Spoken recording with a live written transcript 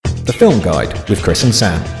The Film Guide with Chris and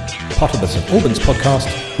Sam, part of the St Albans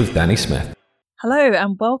podcast with Danny Smith. Hello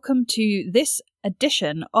and welcome to this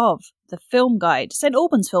edition of The Film Guide, St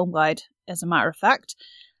Albans Film Guide as a matter of fact,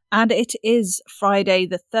 and it is Friday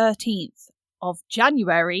the 13th of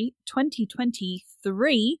January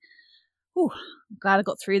 2023. Ooh, I'm glad I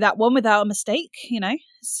got through that one without a mistake,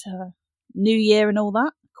 it's New Year and all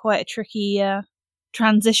that. Quite a tricky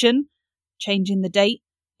transition, changing the date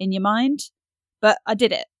in your mind, but I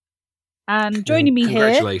did it. And joining me here...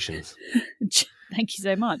 Congratulations. Thank you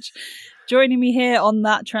so much. Joining me here on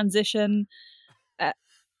that transition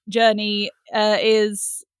journey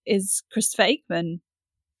is Christopher Aikman.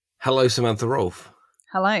 Hello, Samantha Rolfe.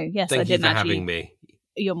 Hello. Yes, Thank I didn't you for actually. having me.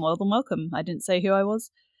 You're more than welcome. I didn't say who I was.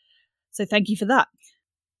 So thank you for that.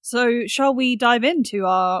 So shall we dive into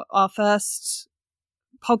our first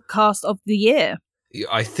podcast of the year?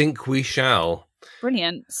 I think we shall.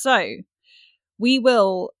 Brilliant. So we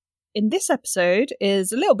will, in this episode,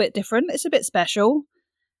 is a little bit different. It's a bit special.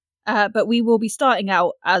 But we will be starting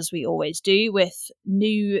out, as we always do, with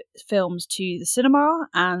new films to the cinema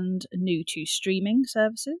and new to streaming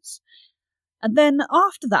services. And then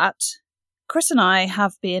after that, Chris and I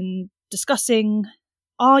have been discussing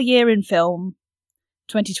our year in film,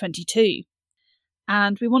 2022.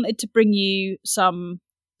 And we wanted to bring you some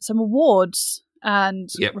awards and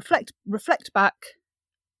reflect back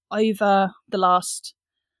over the last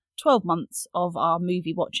 12 months of our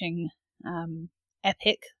movie watching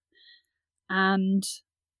epic. And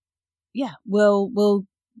yeah, we'll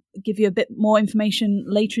give you a bit more information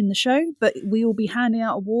later in the show, but we will be handing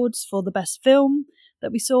out awards for the best film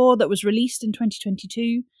that we saw that was released in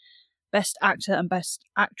 2022, best actor and best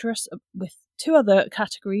actress, with two other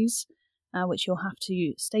categories, which you'll have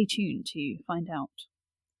to stay tuned to find out.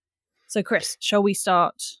 So Chris, shall we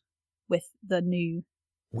start with the new?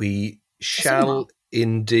 We shall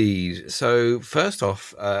indeed. So first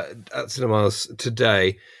off, at cinemas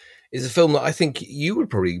today is a film that I think you would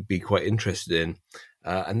probably be quite interested in,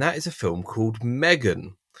 and that is a film called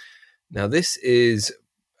Megan. Now, this is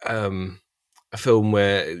a film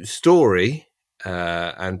where story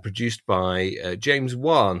and produced by James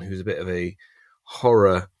Wan, who's a bit of a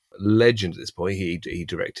horror legend at this point. He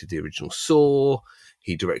directed the original Saw,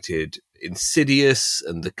 he directed Insidious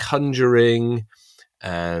and The Conjuring,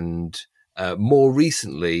 and more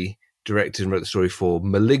recently directed and wrote the story for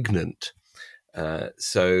Malignant.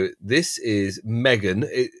 So this is Megan.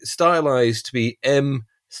 It's stylized to be M3GAN.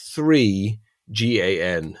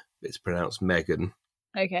 It's pronounced Megan.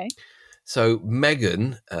 Okay. So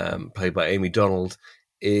Megan, played by Amy Donald,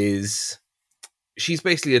 she's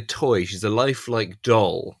basically a toy. She's a lifelike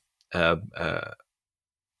doll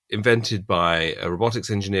invented by a robotics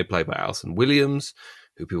engineer played by Alison Williams,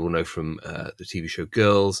 who people know from the TV show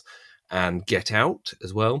Girls and Get Out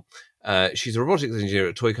as well. She's a robotics engineer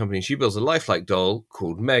at a toy company. She builds a lifelike doll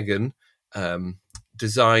called Megan,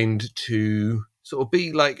 designed to sort of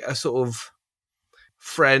be like a sort of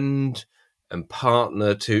friend and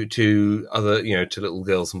partner to other, to little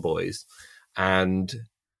girls and boys. And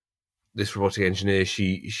this robotic engineer,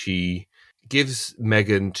 she gives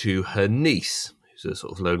Megan to her niece, who's a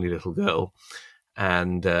sort of lonely little girl,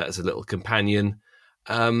 and as a little companion.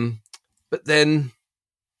 But then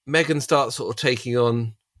Megan starts sort of taking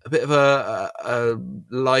on a bit of a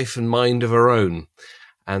life and mind of her own,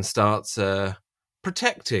 and starts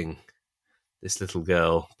protecting this little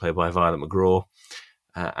girl played by Violet McGraw.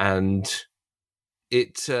 And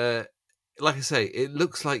it, like I say, it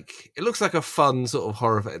looks like a fun sort of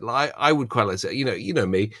horror film. I would quite like to say, you know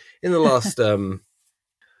me. In the last, probably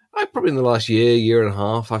in the last year and a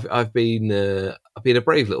half, I've been a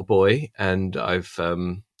brave little boy, and I've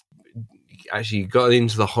actually got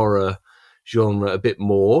into the horror genre a bit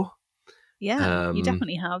more. Yeah, you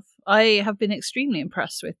definitely have. I have been extremely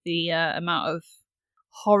impressed with the amount of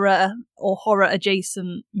horror or horror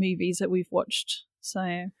adjacent movies that we've watched. So,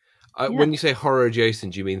 yeah. When you say horror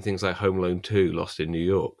adjacent, do you mean things like Home Alone 2, Lost in New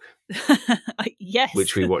York? Yes,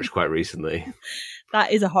 which we watched quite recently.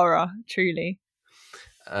 That is a horror, truly.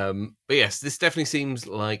 But yes, this definitely seems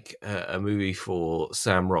like a movie for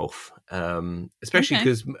Sam Rolfe, especially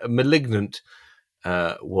because Malignant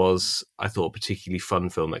was, I thought, a particularly fun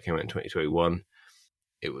film that came out in 2021.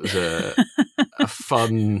 It was a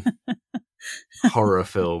fun horror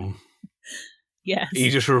film. Yes. Are you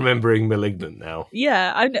just remembering Malignant now?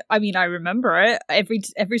 Yeah, I mean, I remember it.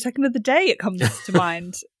 Every second of the day it comes to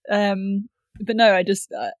mind. But no, I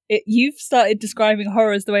just you've started describing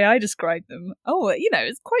horrors the way I describe them. Oh,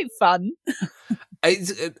 it's quite fun. I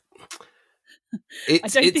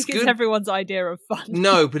don't think it's everyone's idea of fun.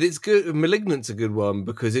 No, but it's good. Malignant's a good one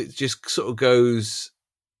because it just sort of goes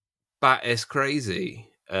bat-esque crazy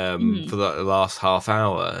for the last half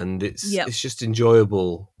hour, and it's just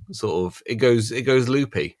enjoyable. Sort of, it goes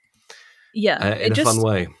loopy. Yeah, in a fun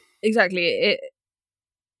way. Exactly.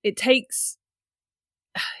 It takes.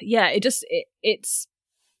 Yeah, it's.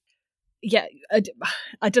 Yeah,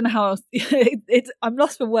 I don't know how else. I'm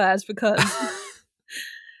lost for words because.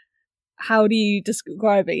 How do you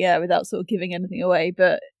describe it? Yeah, without sort of giving anything away.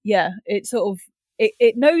 But yeah, it sort of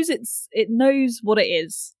it knows it knows what it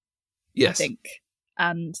is. Yes, I think,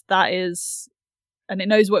 and that is, and it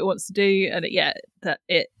knows what it wants to do, and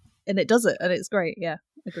it does it, and it's great. Yeah,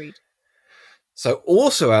 agreed. So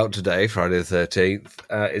also out today, Friday the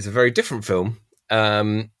 13th, is a very different film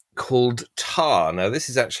called Tar. Now this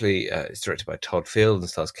is actually it's directed by Todd Field and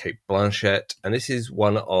stars Cate Blanchett, and this is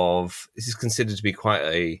considered to be quite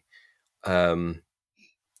a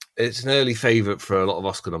it's an early favourite for a lot of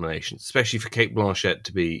Oscar nominations, especially for Cate Blanchett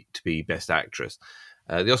to be Best Actress.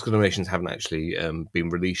 The Oscar nominations haven't actually been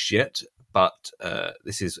released yet, but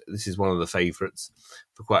this is one of the favourites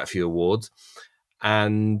for quite a few awards.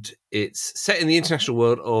 And it's set in the international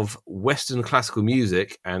world of Western classical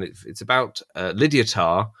music, and it's about Lydia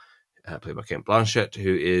Tarr, played by Cate Blanchett,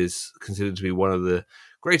 who is considered to be one of the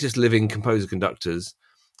greatest living composer-conductors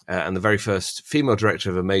and the very first female director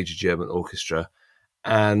of a major German orchestra.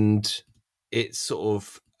 And it's sort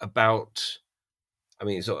of about, I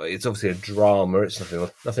mean, it's obviously a drama. It's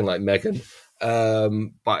nothing like Megan,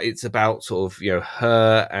 but it's about sort of,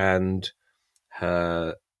 her and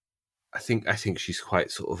her. I think she's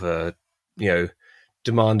quite sort of a,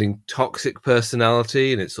 demanding, toxic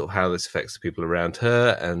personality, and it's sort of how this affects the people around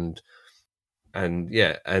her, and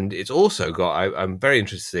it's also got. I'm very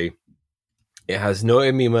interested to see. It has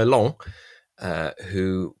Noémie Merlan,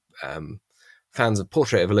 who fans of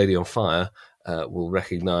Portrait of a Lady on Fire will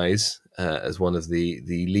recognise as one of the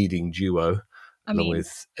leading duo, along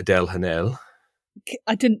with Adèle Haenel.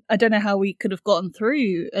 I don't know how we could have gotten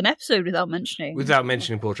through an episode without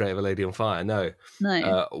mentioning Portrait of a Lady on Fire. No.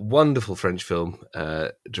 Wonderful French film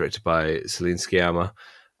directed by Céline Sciamma,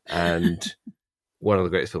 and one of the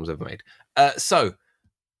greatest films ever made. So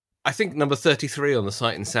I think number 33 on the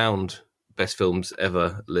Sight and Sound Best Films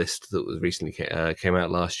Ever list that was recently came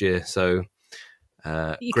out last year. So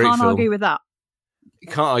you great can't film. argue with that. You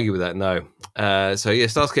can't argue with that, no.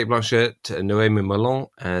 Stars Cate Blanchett, Noémie Merlan,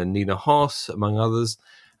 and Nina Hoss, among others.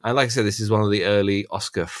 And like I said, this is one of the early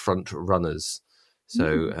Oscar front runners.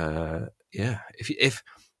 So if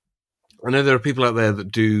I know there are people out there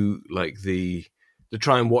that do like the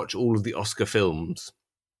try and watch all of the Oscar films,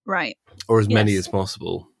 right, or as many as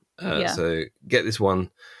possible. So get this one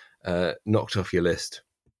knocked off your list.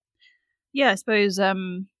 Yeah, I suppose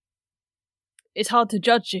it's hard to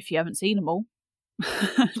judge if you haven't seen them all.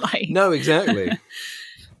 No, exactly.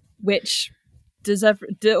 Which do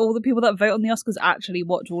all the people that vote on the Oscars actually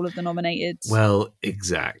watch all of the nominated? Well,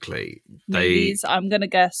 exactly. Movies? I'm gonna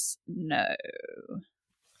guess no.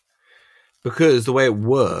 Because the way it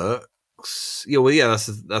works,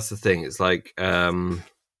 that's the thing. It's like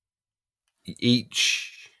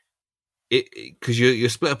because you're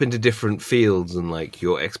split up into different fields and like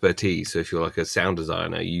your expertise. So if you're like a sound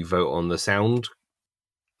designer, you vote on the sound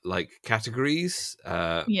like categories,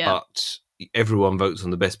 but everyone votes on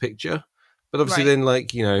the best picture. But obviously then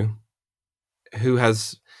like, who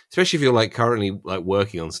has, especially if you're like currently like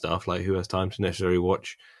working on stuff, like who has time to necessarily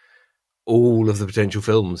watch all of the potential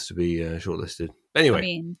films to be shortlisted. Anyway, I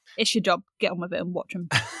mean, it's your job. Get on with it and watch them.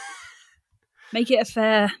 Make it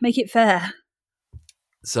fair.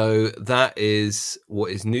 So that is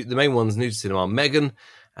what is new. The main ones new to cinema: Megan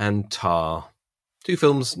and Tar, 2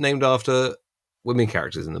 films named after women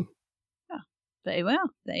characters in them. Yeah, there you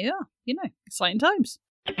are. Exciting times.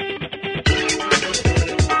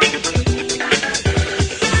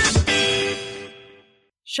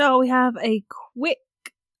 Shall we have a quick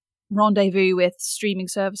rendezvous with streaming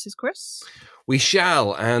services, Chris? We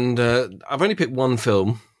shall, and I've only picked one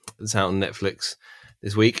film that's out on Netflix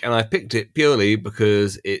this week, and I picked it purely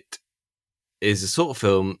because it is a sort of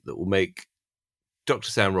film that will make Dr.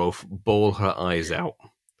 Sam Rolfe bawl her eyes out.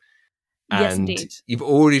 Yes, and indeed. You've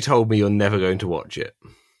already told me you're never going to watch it.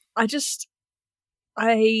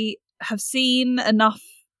 I have seen enough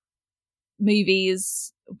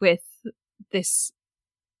movies with this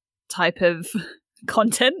type of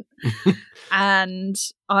content and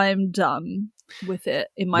I'm done with it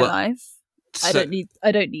in my life. I don't need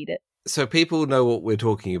it. So people know what we're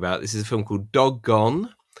talking about. This is a film called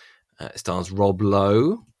Doggone. It stars Rob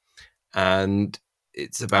Lowe, and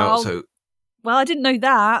it's about Well, I didn't know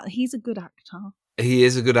that. He's a good actor. He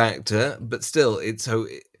is a good actor, but still,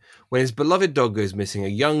 When his beloved dog goes missing, a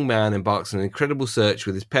young man embarks on an incredible search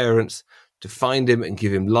with his parents to find him and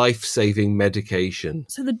give him life-saving medication.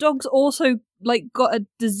 So the dog's also like got a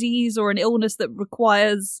disease or an illness that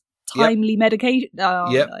requires timely medication. Oh,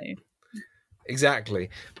 Yep. no. Exactly.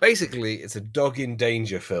 Basically, it's a dog in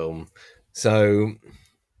danger film. So,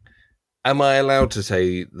 am I allowed to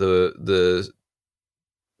say the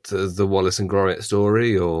Wallace and Gromit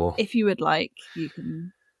story, or If you would like, you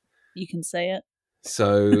can say it.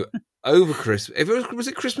 so over Christmas? If it was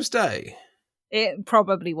it Christmas Day? It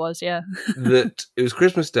probably was, yeah. That it was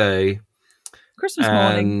Christmas Day. Christmas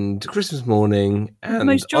morning. Christmas morning, and The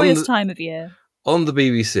most joyous time of year. on the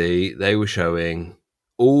BBC, they were showing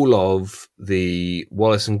all of the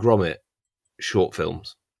Wallace and Gromit short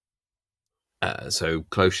films. So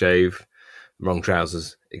Close Shave, Wrong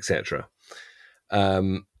Trousers, etc.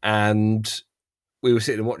 And we were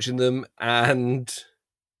sitting and watching them, and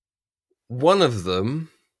one of them,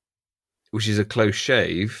 which is a close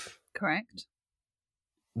shave, Correct.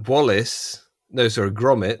 Gromit,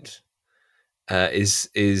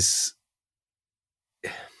 is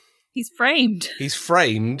He's framed. he's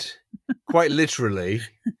framed quite literally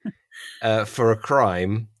for a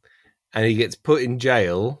crime, and he gets put in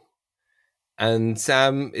jail, and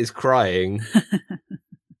Sam is crying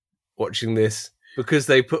watching this because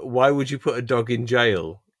why would you put a dog in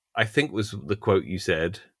jail? I think was the quote you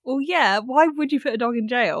said. Well, yeah, why would you put a dog in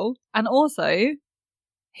jail? And also,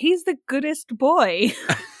 he's the goodest boy.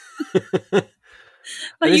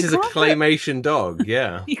 And this is a can't claymation dog,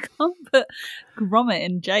 yeah. You can't put Gromit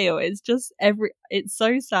in jail. It's just it's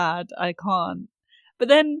so sad. I can't. But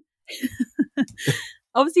then,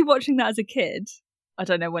 obviously watching that as a kid, I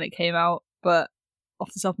don't know when it came out, but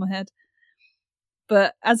off the top of my head.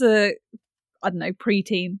 But as a, I don't know,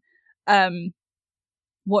 preteen,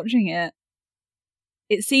 watching it,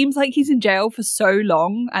 it seems like he's in jail for so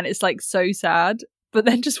long and it's like so sad. But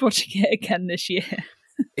then just watching it again this year.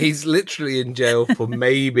 He's literally in jail for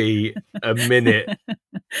maybe a minute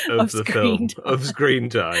of the film, of screen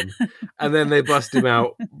time. And then they bust him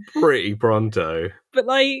out pretty pronto. But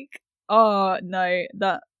like, oh no,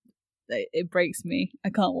 it breaks me.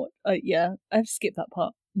 I can't watch. Yeah, I've skipped that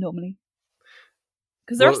part normally.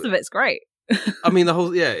 Because the rest of it's great. I mean,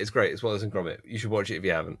 it's great. It's Wallace and Gromit. You should watch it if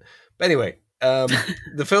you haven't. But anyway,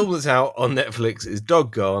 the film that's out on Netflix is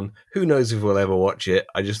Doggone. Who knows if we'll ever watch it?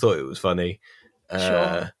 I just thought it was funny.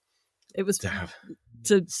 Sure. It was to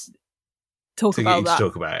talk to about get you that. to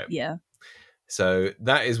talk about it. Yeah. So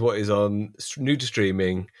that is what is on new to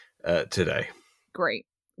streaming today. Great.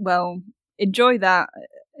 Well, enjoy that.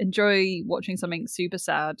 Enjoy watching something super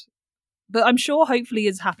sad. But I'm sure hopefully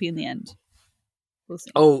is happy in the end. We'll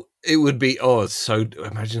see. Oh, it would be so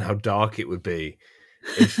imagine how dark it would be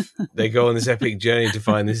if they go on this epic journey to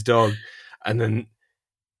find this dog and then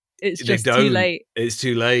it's just too late. It's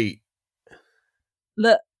too late.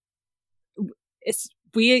 Look,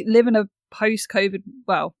 we live in a post-COVID,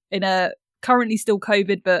 well, in a currently still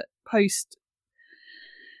COVID, but post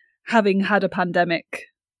having had a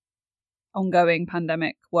ongoing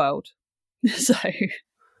pandemic world. So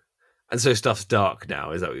stuff's dark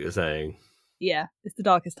now. Is that what you're saying? Yeah, it's the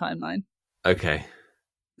darkest timeline. Okay.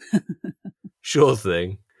 Sure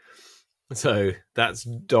thing. So that's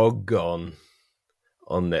Doggone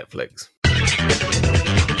on Netflix.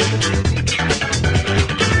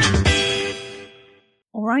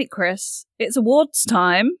 All right, Chris. It's awards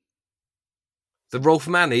time. The Rolf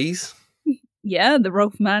Mannies. Yeah, the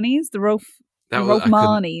Rolf Mannies. The Rolf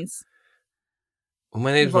Marnies. Well,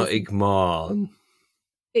 my name's not Igman.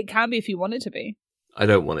 It can be if you want it to be. I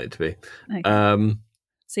don't want it to be. Okay.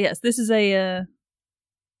 So yes, this is a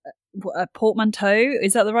portmanteau.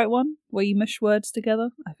 Is that the right one? Where you mush words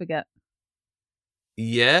together? I forget.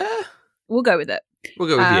 Yeah? We'll go with it. We'll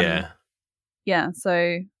go with yeah. Yeah,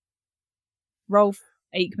 so Rolf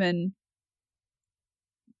Aikman,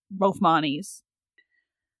 Rolf Marnies.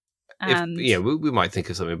 And we might think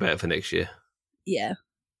of something better for next year. Yeah.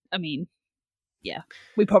 I mean, yeah.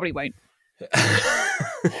 We probably won't.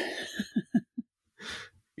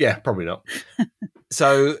 Yeah, probably not.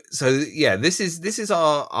 So yeah, this is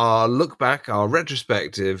our look back, our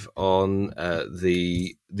retrospective on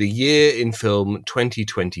the year in film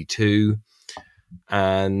 2022,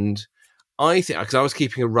 and I think because I was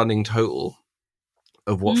keeping a running total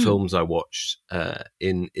of what films I watched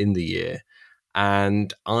in the year,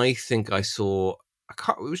 and I think I saw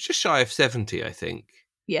it was just shy of 70. I think.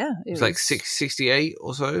 Yeah, it was like 68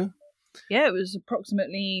 or so. Yeah, it was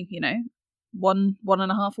approximately one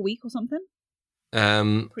and a half a week or something.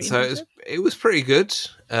 So it was pretty good.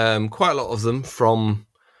 Quite a lot of them from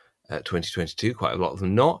 2022, quite a lot of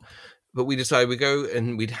them not. but we decided we'd go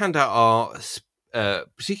and we'd hand out our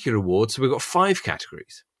particular awards. So we've got 5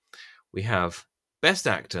 categories. We have Best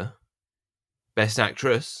Actor, Best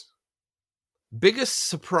Actress, Biggest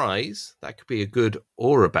Surprise, that could be a good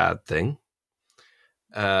or a bad thing,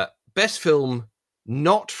 Best Film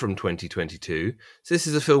Not from 2022. So this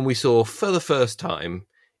is a film we saw for the first time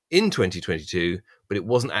in 2022, but it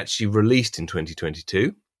wasn't actually released in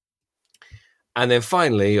 2022. And then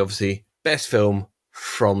finally, obviously, Best Film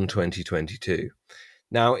from 2022.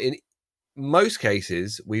 Now, in most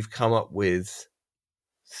cases, we've come up with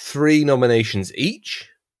 3 nominations each,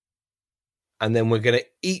 and then we're going to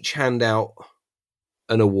each hand out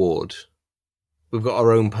an award. We've got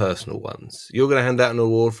our own personal ones. You're going to hand out an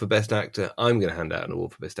award for Best Actor. I'm going to hand out an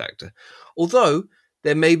award for Best Actor. Although,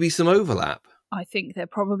 there may be some overlap. I think there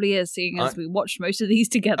probably is, seeing as we watched most of these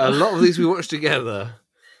together. A lot of these we watched together.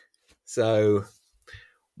 So,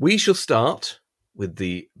 we shall start with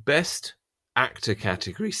the Best Actor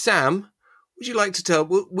category. Sam, would you like to tell?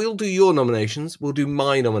 We'll do your nominations, we'll do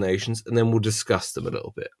my nominations, and then we'll discuss them a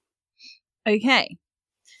little bit. Okay.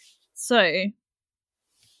 So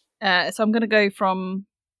I'm going to go from,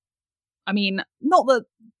 I mean, not that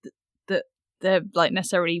they're like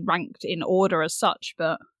necessarily ranked in order as such,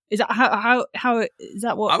 but is that how is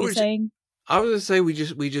that what you're saying? I was going to say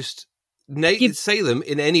we just say them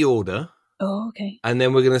in any order. Oh, okay. And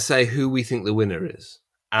then we're going to say who we think the winner is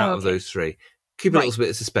out of those 3. Keep a little bit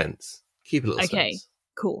of suspense. Keep a little suspense. Okay,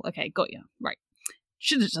 cool. Okay, got you. Right.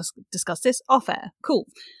 Should have just discussed this off air. Cool.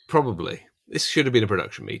 Probably. This should have been a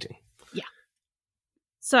production meeting. Yeah.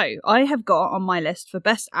 So, I have got on my list for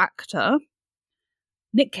Best Actor,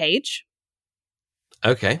 Nick Cage.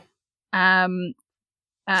 Okay. For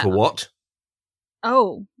what?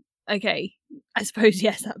 Oh, okay. I suppose,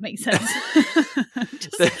 yes, that makes sense.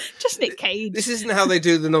 just Nick Cage. This isn't how they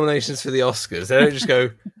do the nominations for the Oscars. They don't just go,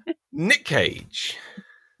 Nick Cage.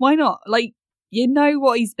 Why not? Like, you know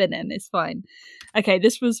what he's been in. It's fine. Okay,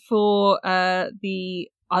 this was for the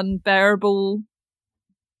unbearable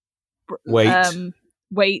weight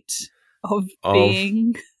of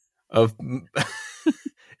being.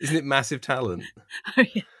 Isn't it Massive Talent? Oh,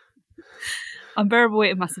 yeah. Unbearable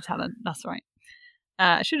Weight of Massive Talent. That's right.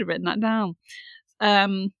 I should have written that down.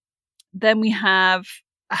 Then we have.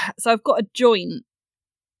 So I've got a joint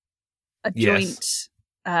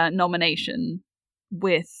nomination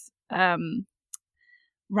with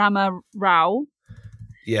Rama Rao.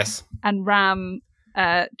 Yes. And Ram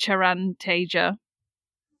Charanteja.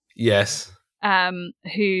 Yes.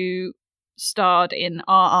 Who starred in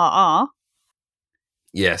RRR.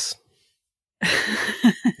 Yes.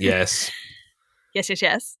 Yes.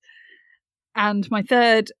 Yes. And my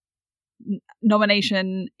third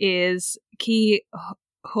nomination is Ki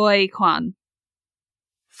Hoi Kwan.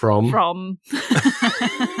 From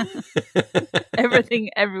Everything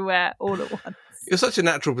Everywhere All at Once. You're such a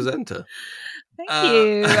natural presenter. Thank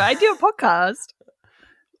you. I do a podcast.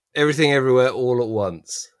 Everything Everywhere All at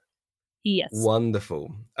Once. Yes.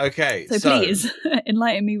 Wonderful. Okay. So please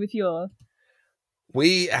enlighten me with your.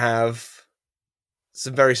 We have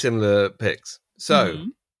some very similar picks. So,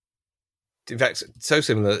 in fact, so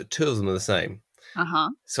similar that 2 of them are the same. Uh-huh.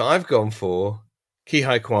 So I've gone for Ki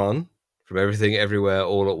Hai Kwan from Everything Everywhere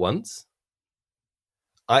All at Once.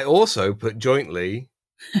 I also put jointly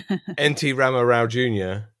N.T. Rama Rao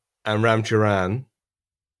Jr. and Ram Charan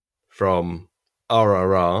from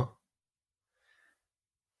RRR.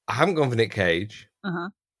 I haven't gone for Nick Cage. Uh-huh.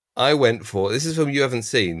 I went for, this is a film you haven't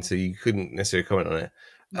seen, so you couldn't necessarily comment on it.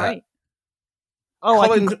 Right.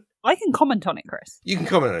 I can comment on it, Chris. You can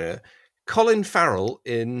comment on it. Colin Farrell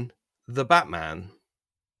in The Batman.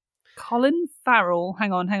 Colin Farrell.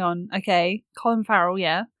 Hang on. Okay. Colin Farrell,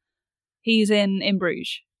 yeah. He's in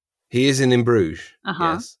Bruges. He is in Bruges.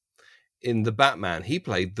 Uh-huh. Yes. In The Batman, he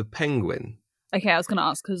played the Penguin. Okay, I was going to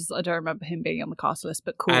ask because I don't remember him being on the cast list,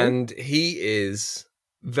 but cool. And he is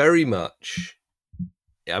very much,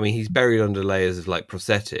 I mean, he's buried under layers of like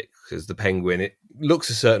prosthetics because the Penguin, it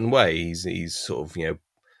looks a certain way. He's sort of,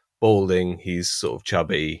 balding. He's sort of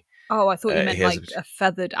chubby. Oh, I thought you meant like a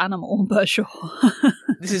feathered animal, but sure.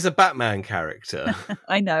 This is a Batman character.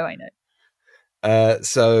 I know.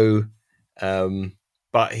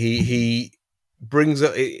 But he brings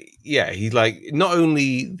up, he's like not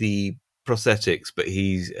only the prosthetics, but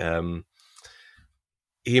he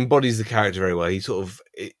embodies the character very well. He sort of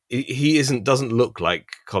doesn't look like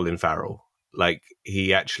Colin Farrell. Like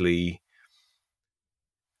he actually,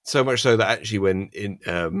 so much so that actually when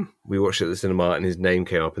we watched it at the cinema and his name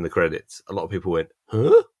came up in the credits, a lot of people went,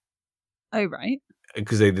 "Huh?" Oh, right.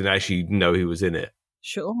 Because they didn't actually know he was in it.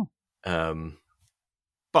 Sure.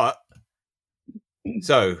 But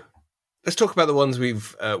so let's talk about the ones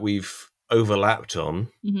we've overlapped on.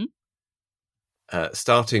 Mm-hmm.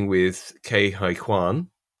 Starting with Ke Huy Quan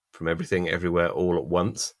from Everything Everywhere All at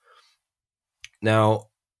Once. Now,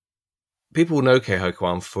 people know Ke Huy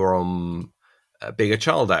Quan from being a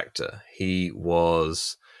child actor. He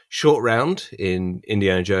was Short Round in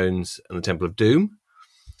Indiana Jones and the Temple of Doom.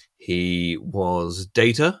 He was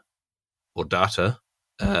Data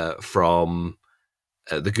from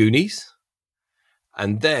The Goonies.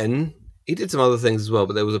 And then he did some other things as well,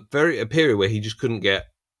 but there was a period where he just couldn't get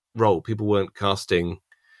role. People weren't casting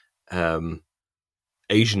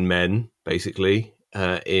Asian men, basically,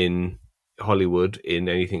 in Hollywood in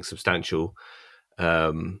anything substantial.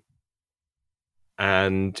 And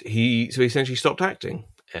he essentially stopped acting.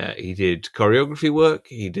 He did choreography work.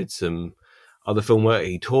 He did some other film work.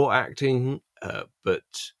 He taught acting, but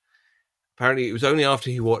apparently it was only after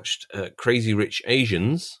he watched Crazy Rich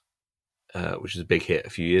Asians, which was a big hit a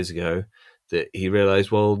few years ago, that he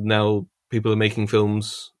realized, well, now people are making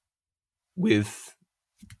films with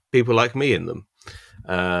people like me in them.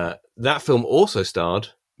 That film also starred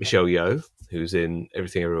Michelle Yeoh, who's in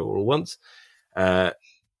Everything Everywhere All at Once.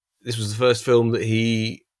 This was the first film that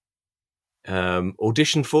he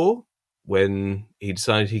auditioned for when he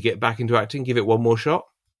decided he'd get back into acting, give it one more shot.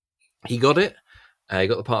 He got it. He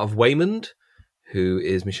got the part of Waymond, who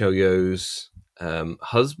is Michelle Yeoh's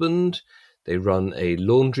husband. They run a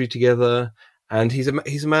laundry together, and he's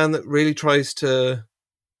a man that really tries to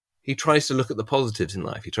look at the positives in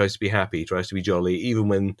life. He tries to be happy. He tries to be jolly, even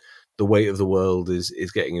when the weight of the world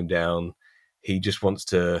is getting him down. He just wants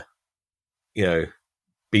to,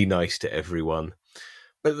 be nice to everyone.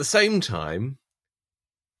 But at the same time,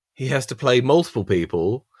 he has to play multiple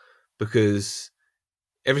people because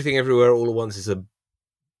Everything Everywhere All at Once is a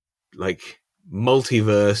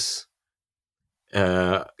multiverse,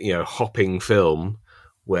 hopping film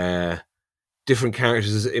where different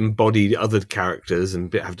characters embody other characters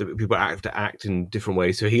and people have to act in different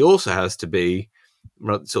ways. So he also has to be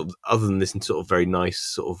sort of, other than this, sort of very nice,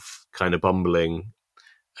 sort of kind of bumbling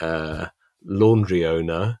laundry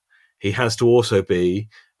owner, he has to also be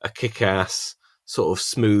a kick-ass, sort of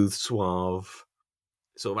smooth, suave,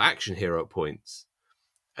 sort of action hero at points.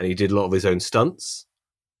 And he did a lot of his own stunts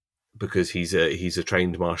because he's a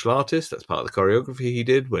trained martial artist. That's part of the choreography he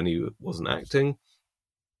did when he wasn't acting.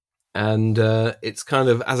 And it's kind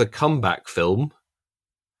of as a comeback film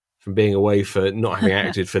from being away for not having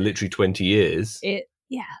acted for literally 20 years. He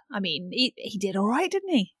did all right, didn't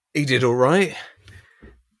he? He did all right.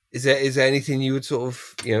 Is there anything you would sort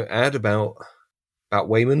of add about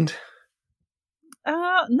Waymond?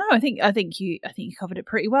 No, I think you covered it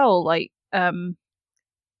pretty well. I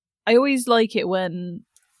always like it when,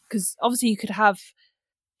 because obviously you could have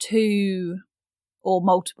two or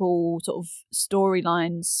multiple sort of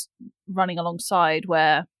storylines running alongside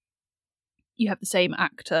where you have the same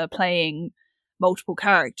actor playing multiple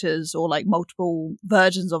characters or multiple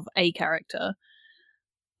versions of a character,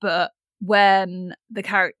 but when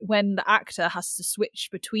the actor has to switch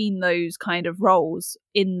between those kind of roles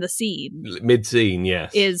in the scene, mid-scene,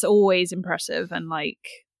 yes, is always impressive. And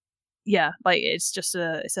it's just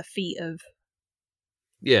it's a feat of,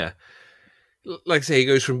 yeah, like I say, he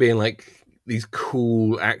goes from being these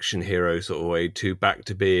cool action heroes sort of way to back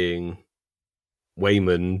to being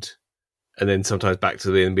Waymond, and then sometimes back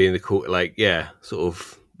to being the cool, sort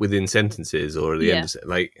of within sentences or at the end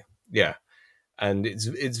of and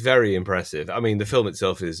it's very impressive. I mean, the film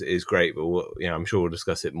itself is great, but I'm sure we'll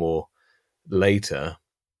discuss it more later.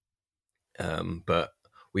 But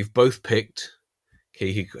we've both picked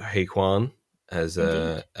Ke Huy Quan as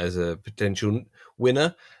a potential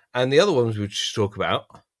winner, and the other ones we should talk about,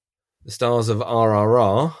 the stars of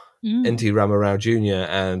RRR, N.T. Rama Rao Jr.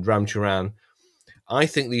 and Ram Charan. I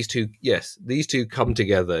think these two come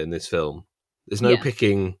together in this film. There's no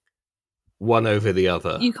picking one over the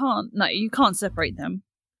other. You can't separate them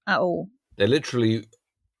at all.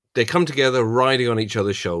 They come together riding on each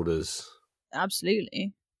other's shoulders.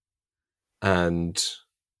 Absolutely. And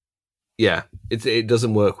it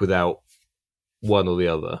doesn't work without one or the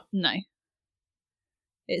other. No.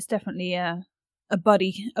 It's definitely a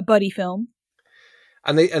buddy film.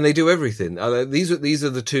 And they do everything. These are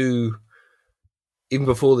the two. Even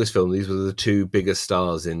before this film, these were the two biggest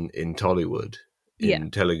stars in Tollywood, in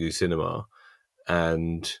Telugu cinema,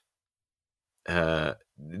 and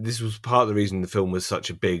this was part of the reason the film was such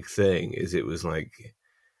a big thing. Is it was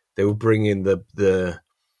they were bringing the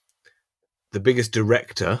biggest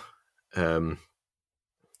director from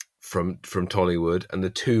Tollywood and the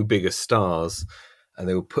two biggest stars, and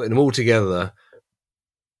they were putting them all together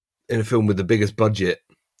in a film with the biggest budget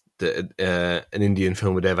that an Indian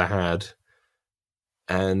film had ever had.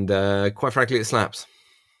 And quite frankly, it slaps.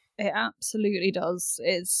 It absolutely does.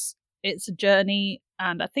 It's a journey,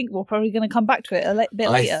 and I think we're probably going to come back to it a bit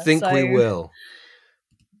later. I think we will.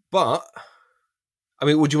 But, I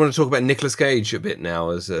mean, would you want to talk about Nicolas Cage a bit now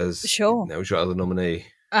as sure. That was your other nominee?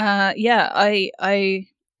 Yeah, I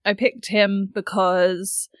picked him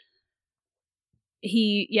because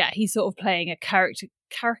he's sort of playing a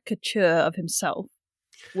caricature of himself,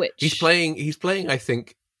 which he's playing, I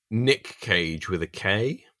think, Nick Cage with a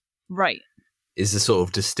K. Right. Is the sort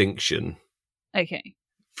of distinction. Okay.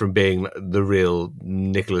 From being the real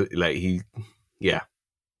Nicolas, yeah.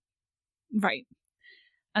 Right.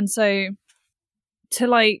 And so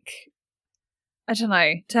to I don't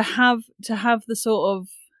know, to have the sort of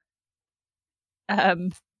I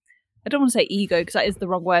don't want to say ego because that is the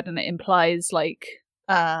wrong word and it implies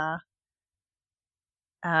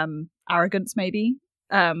arrogance maybe.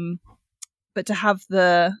 But to have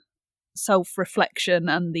the self-reflection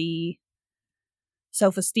and the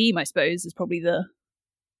self-esteem, I suppose, is probably the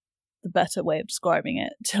better way of describing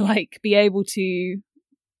it. To be able to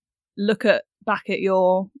look back at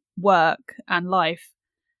your work and life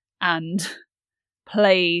and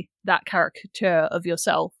play that caricature of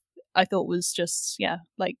yourself, I thought was just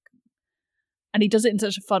and he does it in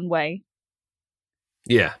such a fun way.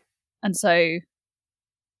 Yeah. And so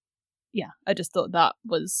I just thought that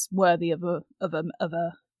was worthy of a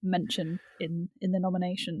mention in the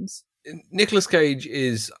nominations. Nicolas Cage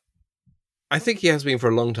is, I think he has been for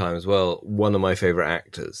a long time as well, one of my favorite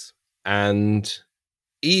actors. And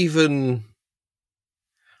even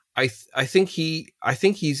I think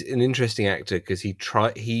he's an interesting actor because he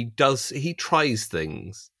tries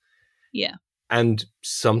things. Yeah. And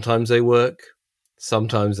sometimes they work,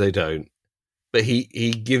 sometimes they don't. But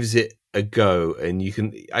he gives it a go, and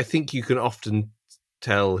I think you can often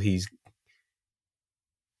tell he's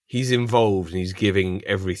involved and he's giving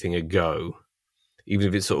everything a go, even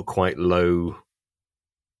if it's sort of quite low,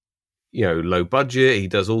 low budget. He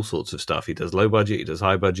does all sorts of stuff. He does low budget, he does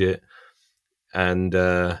high budget. And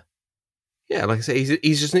like I say,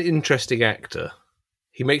 he's just an interesting actor.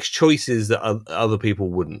 He makes choices that other people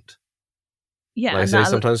wouldn't. Yeah, like I say,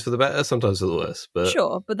 sometimes for the better, sometimes for the worse. But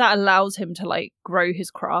sure, but that allows him to grow his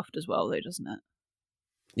craft as well, though, doesn't it?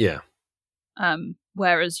 Yeah.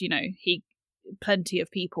 Whereas plenty of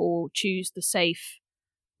people choose the safe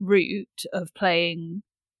route of playing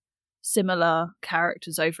similar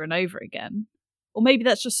characters over and over again, or maybe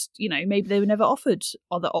that's just maybe they were never offered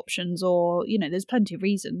other options, or there's plenty of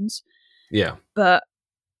reasons. Yeah, but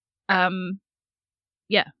like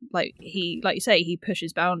you say, he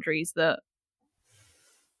pushes boundaries that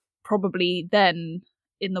probably then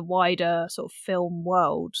in the wider sort of film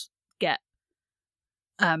world get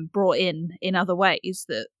brought in other ways,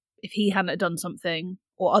 that if he hadn't done something,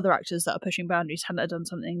 or other actors that are pushing boundaries hadn't done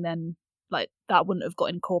something, then that wouldn't have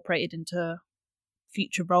got incorporated into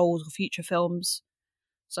future roles or future films.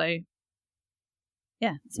 So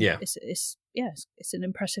it's an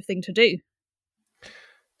impressive thing to do.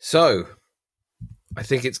 So I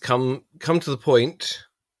think it's come to the point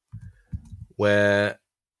where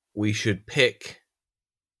we should pick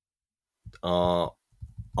our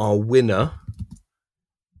winner.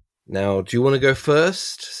 Now, do you want to go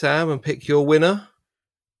first, Sam, and pick your winner?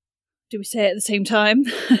 Do we say it at the same time?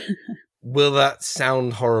 Will that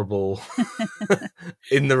sound horrible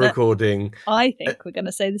in the recording? I think we're going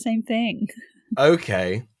to say the same thing.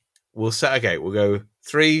 Okay. We'll go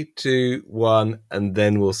 3, 2, 1, and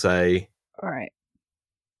then we'll say... All right.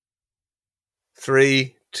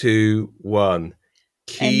 3, 2, 1.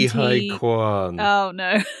 Ke Huy Quan. Oh,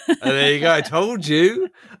 no. And there you go. I told you.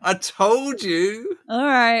 All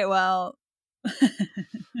right, well...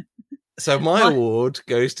 So my award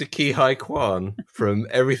goes to Ke Huy Quan from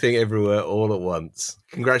Everything Everywhere All at Once.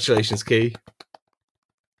 Congratulations, Ke.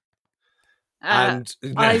 And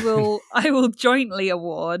I will jointly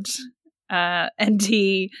award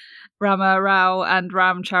N.T. Rama Rao and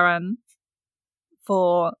Ram Charan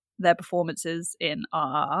for their performances in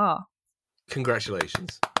RRR.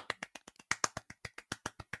 Congratulations.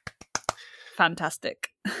 Fantastic.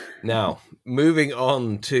 Now, moving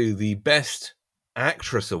on to the Best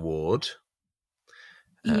Actress Award.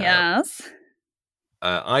 Yes.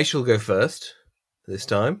 I shall go first this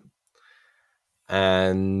time.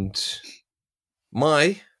 And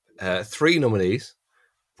my 3 nominees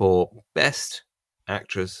for Best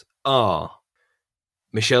Actress are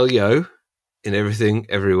Michelle Yeoh in Everything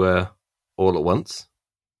Everywhere All at Once,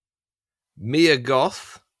 Mia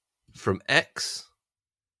Goth from X,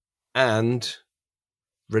 and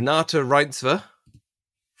Renate Reinsve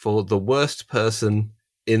for The Worst Person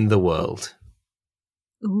in the world.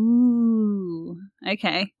 Ooh.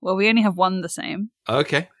 Okay. Well, we only have one the same.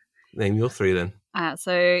 Okay. Name your 3 then. I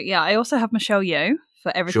also have Michelle Yeoh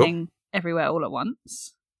for Everything Everywhere All at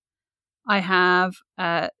Once. I have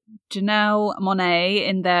Janelle Monáe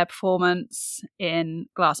in their performance in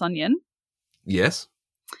Glass Onion. Yes.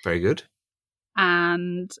 Very good.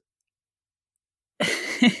 And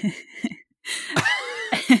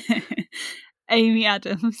Amy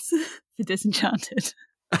Adams for Disenchanted.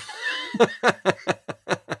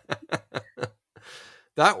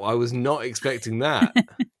 That I was not expecting that.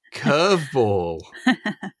 Curveball.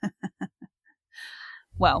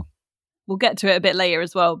 Well, we'll get to it a bit later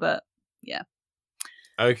as well, but yeah.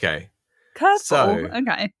 Okay. Curveball. So,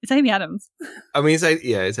 okay, it's Amy Adams. I mean,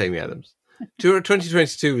 it's Amy Adams.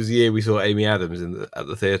 2022 was the year we saw Amy Adams at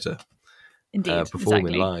the theatre. Indeed, performing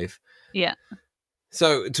exactly. live. Yeah.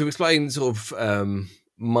 So to explain sort of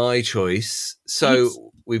my choice,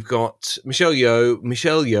 so we've got Michelle Yeoh.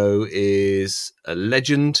 Michelle Yeoh is a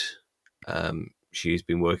legend. She's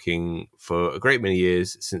been working for a great many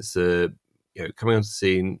years since coming onto the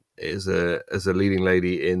scene as a leading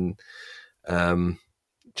lady in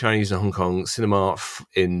Chinese and Hong Kong cinema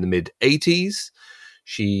in the mid 80s.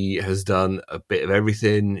 She has done a bit of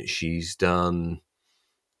everything. She's done.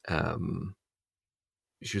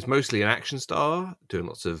 She was mostly an action star, doing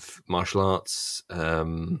lots of martial arts.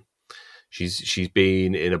 She's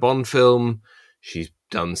been in a Bond film. She's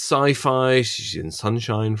done sci-fi. She's in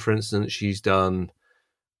Sunshine, for instance. She's done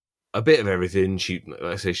a bit of everything. Like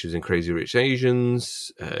I say, she was in Crazy Rich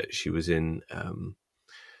Asians. She was in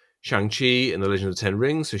Shang-Chi and the Legend of the Ten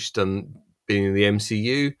Rings. So she's been in the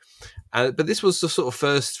MCU. But this was the sort of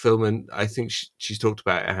first film, and I think she's talked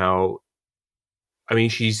about how. I mean,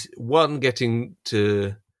 she's getting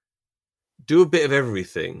to do a bit of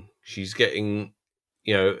everything. She's getting,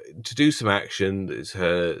 to do some action. It's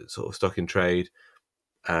her sort of stock in trade.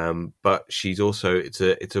 But she's also, it's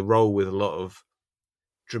a role with a lot of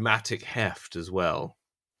dramatic heft as well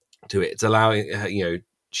to it. It's allowing her,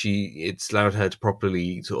 it's allowed her to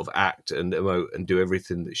properly sort of act and emote and do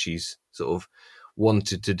everything that she's sort of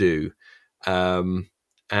wanted to do. And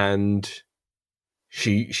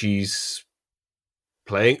she's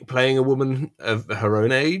playing a woman of her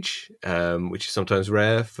own age, which is sometimes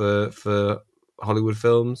rare for Hollywood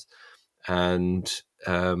films, and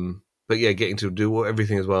but yeah, getting to do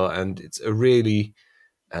everything as well, and it's a really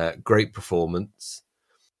great performance.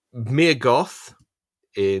 Mia Goth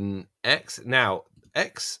in X. Now,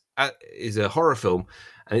 X is a horror film,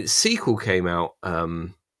 and its sequel came out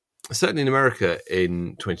certainly in America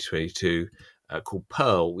in 2022 called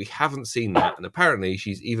Pearl. We haven't seen that, and apparently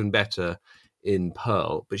she's even better in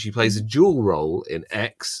Pearl, but she plays a dual role in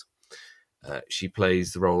X. She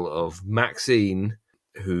plays the role of Maxine,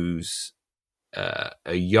 who's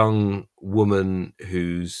a young woman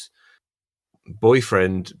whose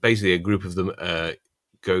boyfriend, basically a group of them,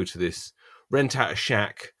 go to this rent out a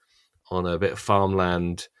shack on a bit of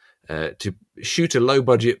farmland to shoot a low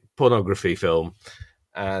budget pornography film,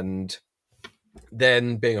 and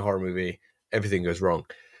then, being a horror movie, everything goes wrong.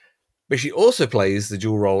 But she also plays the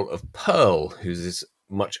dual role of Pearl, who's this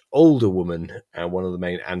much older woman and one of the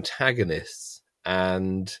main antagonists.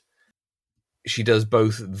 And she does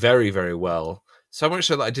both very, very well. So much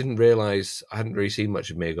so that I didn't realise, I hadn't really seen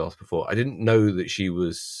much of Mia Goth before. I didn't know that she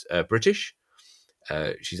was British.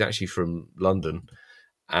 She's actually from London.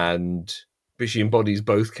 But she embodies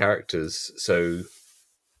both characters so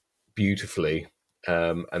beautifully.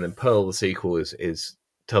 And then Pearl, the sequel,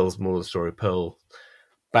 tells more of the story of Pearl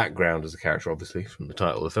background as a character, obviously, from the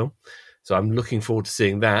title of the film. So I'm looking forward to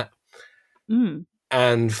seeing that.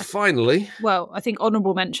 And finally, well, I think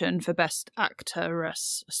honourable mention for best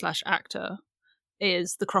actress/actor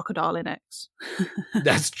is the crocodile in X.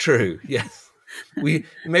 That's true. Yes,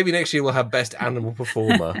 maybe next year we'll have best animal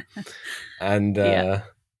performer, and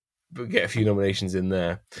get a few nominations in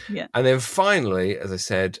there. Yeah, and then finally, as I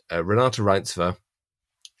said, Renate Reinsve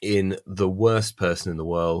in The Worst Person in the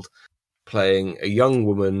World, playing a young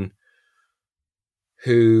woman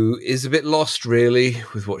who is a bit lost, really,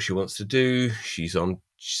 with what she wants to do.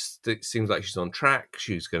 It seems like she's on track.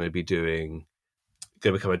 She's going to become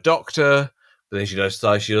a doctor, but then she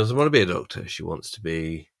decides she doesn't want to be a doctor. She wants to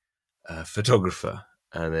be a photographer,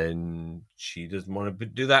 and then she doesn't want to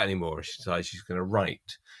do that anymore. She decides she's going to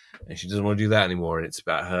write, and she doesn't want to do that anymore. And it's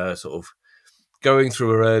about her sort of going through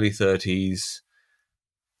her early 30s,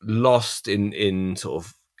 lost in sort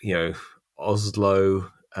of, Oslo,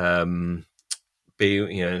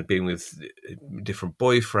 being with different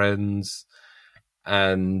boyfriends,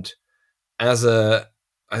 and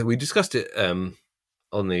we discussed it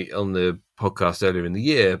on the podcast earlier in the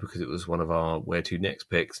year because it was one of our Where To Next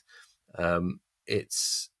picks.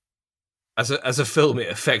 It's as a film, it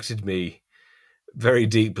affected me very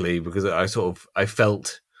deeply because I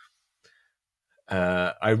felt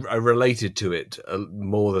I related to it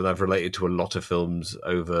more than I've related to a lot of films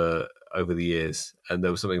over the years, and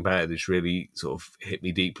there was something about it that really sort of hit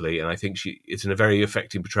me deeply. And I think it's a very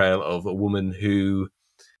affecting portrayal of a woman who,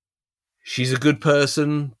 she's a good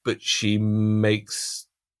person, but she makes,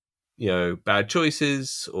 bad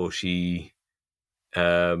choices, or she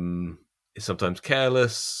is sometimes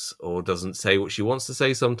careless, or doesn't say what she wants to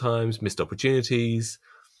say sometimes, missed opportunities.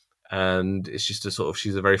 And it's just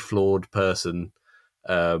she's a very flawed person,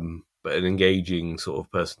 but an engaging sort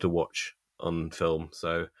of person to watch on film.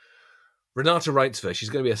 So Renate Reinsve, she's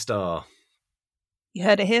going to be a star. You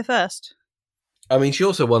heard it here first. I mean, she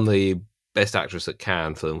also won the Best Actress at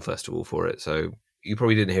Cannes Film Festival for it, so you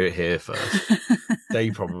probably didn't hear it here first. They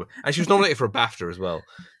probably, and she was nominated for a BAFTA as well.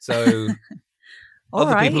 So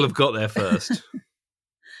other people have got there first.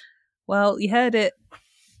 Well, you heard it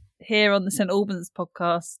here on the St. Albans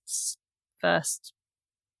podcasts first,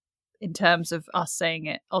 in terms of us saying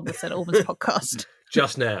it on the St. Albans podcast.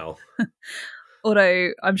 Just now.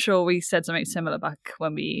 Although I'm sure we said something similar back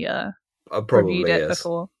when we reviewed it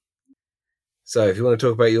before. So if you want to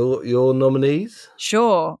talk about your nominees?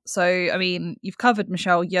 Sure. So, I mean, you've covered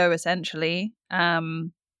Michelle Yeoh, essentially. I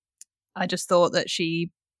just thought that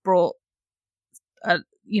she brought,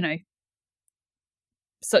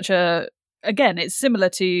 such a... Again, it's similar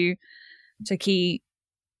to Ke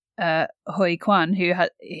Huy Quan, who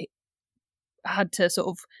had to sort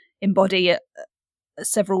of embody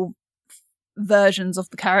several versions of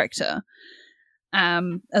the character,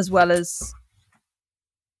 as well as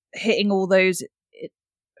hitting all those,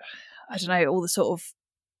 all the sort of,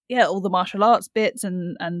 all the martial arts bits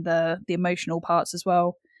and the emotional parts as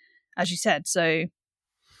well, as you said. So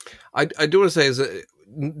I do want to say is that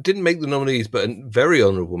didn't make the nominees, but a very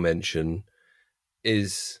honourable mention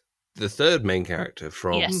is the third main character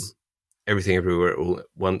from Everything Everywhere All at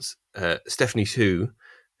Once, Stephanie Hsu,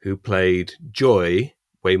 who played Joy,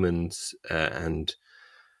 Wayman's and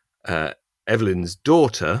Evelyn's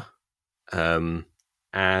daughter,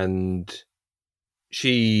 and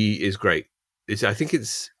she is great. I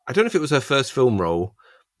don't know if it was her first film role,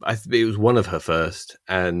 but it was one of her first,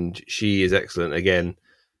 and she is excellent. Again,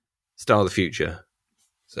 star of the future.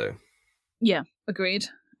 So, yeah, agreed.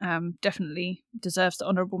 Definitely deserves the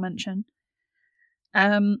honourable mention.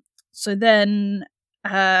 So then,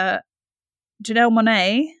 Janelle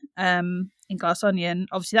Monáe, in Glass Onion,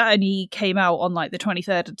 obviously that only came out on like the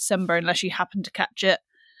 23rd of December, unless you happened to catch it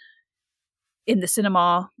in the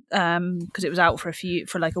cinema, because it was out for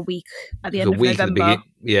like a week at the end of November.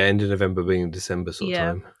 End of November being December sort of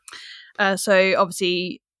time. So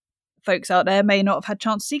obviously folks out there may not have had a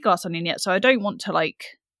chance to see Glass Onion yet, so I don't want to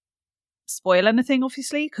like spoil anything,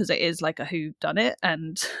 obviously, because it is like a whodunit,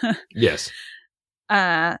 and yes.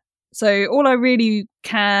 So all I really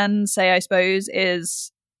can say, I suppose,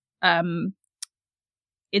 is in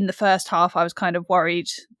the first half I was kind of worried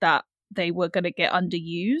that they were going to get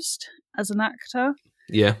underused as an actor.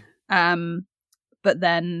 Yeah. But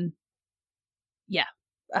then,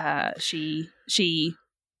 she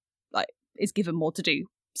like is given more to do,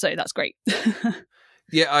 so that's great.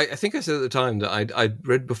 Yeah, I think I said at the time that I'd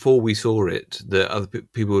read before we saw it that other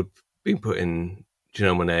people had been putting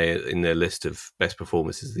Janelle Monáe in their list of best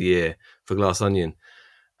performances of the year for Glass Onion,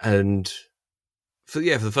 and for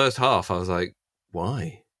the first half I was like,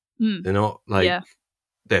 why? They're not like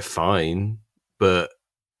they're fine, but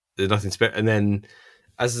there's nothing special. And then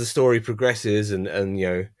as the story progresses and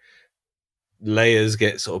layers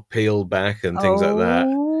get sort of peeled back and things like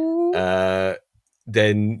that,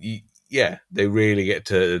 then they really get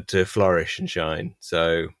to flourish and shine.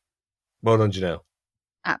 So well done, Janelle.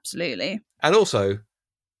 Absolutely. And also,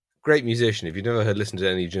 great musician. If you've never listened to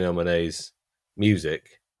any Janelle Monáe's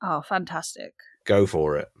music, fantastic. Go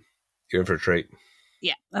for it. You're in for a treat.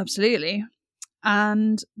 Yeah, absolutely.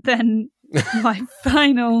 And then my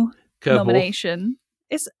final nomination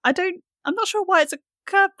is, I'm not sure why it's a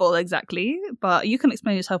curveball exactly, but you can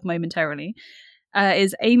explain yourself momentarily,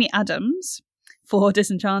 is Amy Adams for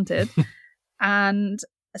Disenchanted. And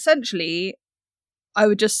essentially,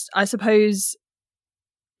 I suppose,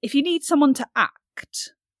 if you need someone to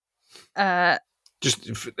act, just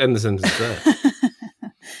end the sentence there.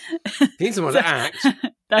 You need someone to act.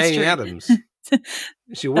 Amy true. Adams.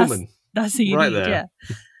 She's a woman. That's who you right need, there.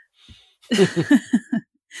 Yeah.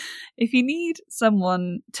 If you need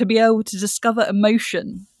someone to be able to discover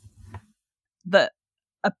emotion that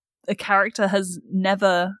a character has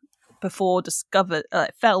never before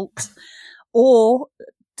felt, or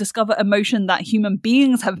discover emotion that human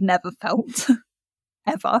beings have never felt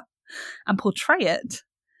ever, and portray it,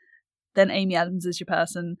 then Amy Adams is your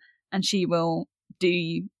person, and she will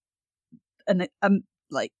do a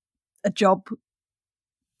job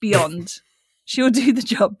beyond. She'll do the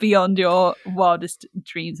job beyond your wildest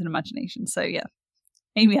dreams and imagination. So yeah,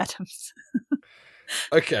 Amy Adams.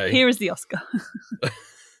 Okay. Here is the Oscar.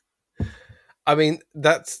 I mean,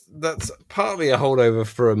 that's partly a holdover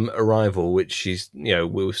from Arrival, which she's, we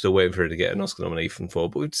were still waiting for her to get an Oscar nomination for,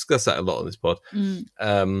 but we've discussed that a lot on this pod.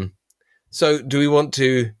 So do we want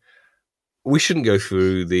to? We shouldn't go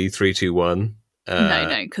through the 3, 2, 1.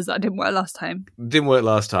 No, because that didn't work last time. Didn't work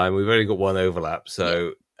last time. We've only got one overlap,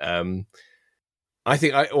 so I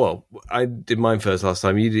think I did mine first last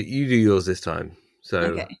time. You do yours this time. So,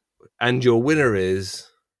 okay. And your winner is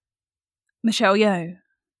Michelle Yeoh.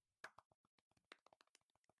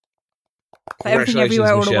 For Everything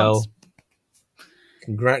Everywhere All at Once.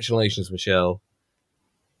 Congratulations, Michelle.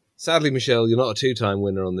 Sadly, Michelle, you're not a 2-time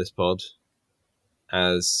winner on this pod,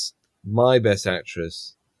 as my best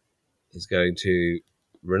actress is going to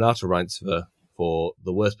Renate Reinsve for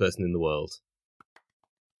The Worst Person in the World.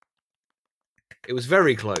 It was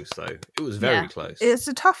very close, though. It was very close. It's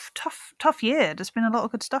a tough year. There's been a lot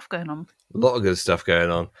of good stuff going on. A lot of good stuff going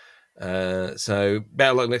on. So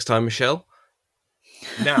better luck next time, Michelle.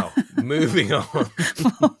 Now, moving on.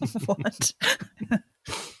 What?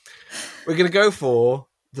 We're going to go for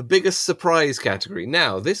the biggest surprise category.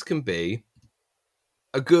 Now, this can be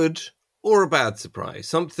a good or a bad surprise.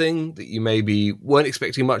 Something that you maybe weren't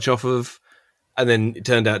expecting much off of, and then it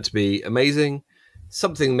turned out to be amazing.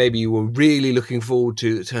 Something maybe you were really looking forward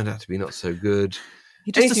to that turned out to be not so good.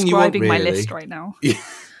 You're just describing my list right now.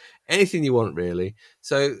 Anything you want, really.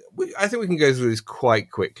 So I think we can go through this quite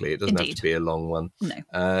quickly. It doesn't have to be a long one.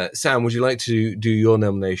 No. Sam, would you like to do your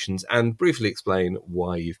nominations and briefly explain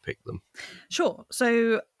why you've picked them? Sure.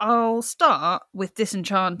 So I'll start with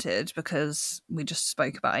Disenchanted because we just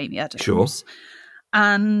spoke about Amy Adams. Sure.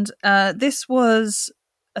 And this was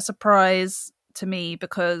a surprise to me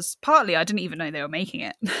because partly I didn't even know they were making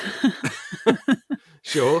it.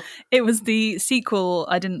 Sure. It was the sequel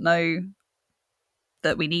I didn't know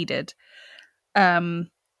that we needed.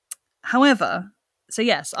 However, so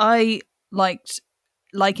yes, I like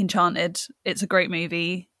Enchanted. It's a great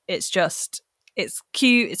movie. It's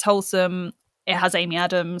cute, it's wholesome, it has Amy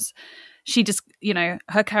Adams. She just,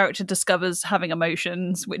 her character discovers having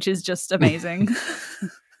emotions, which is just amazing.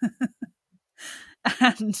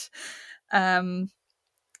 And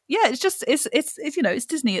it's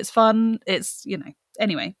Disney, it's fun,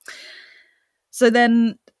 anyway. So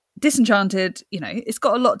then Disenchanted, it's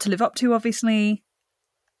got a lot to live up to, obviously,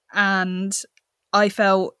 and I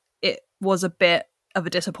felt it was a bit of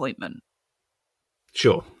a disappointment.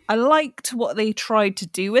 Sure. I liked what they tried to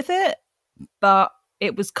do with it, but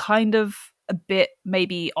it was kind of a bit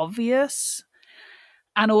maybe obvious,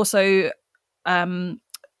 and also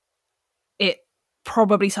it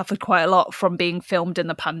probably suffered quite a lot from being filmed in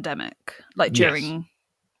the pandemic, like during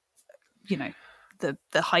the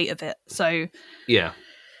height of it. So yeah,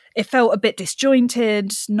 it felt a bit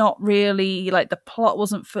disjointed, not really, like the plot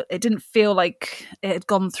it didn't feel like it had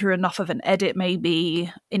gone through enough of an edit,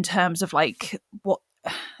 maybe, in terms of like what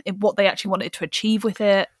they actually wanted to achieve with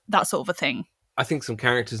it, that sort of a thing. I think some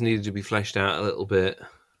characters needed to be fleshed out a little bit,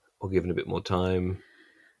 or given a bit more time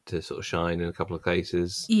to sort of shine in a couple of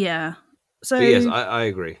cases. Yeah. So but yes, I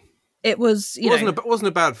agree. It was, it wasn't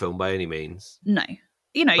a bad film by any means. No.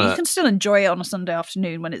 You can still enjoy it on a Sunday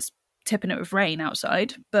afternoon when it's tipping it with rain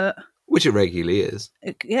outside, but which it regularly is.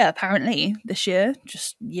 Yeah, apparently this year,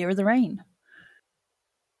 just year of the rain.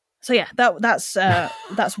 So yeah, that's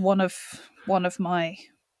one of my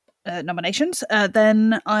nominations.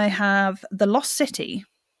 Then I have The Lost City.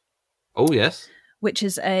 Oh yes, which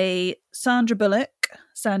is a Sandra Bullock,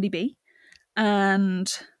 Sandy B,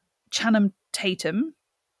 and Channing Tatum.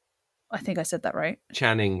 I think I said that right.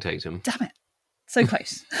 Channing Tatum. Damn it, so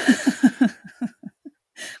close.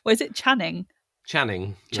 What is it? Channing.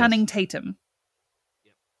 Channing Tatum.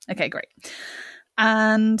 Yep. Okay, great.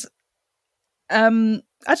 And I don't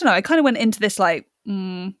know. I kind of went into this like,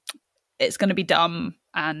 it's going to be dumb,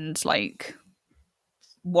 and like,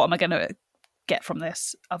 what am I going to get from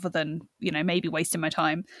this other than maybe wasting my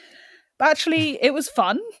time? But actually, it was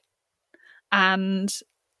fun, and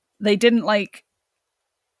they didn't like.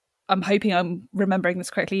 I'm hoping I'm remembering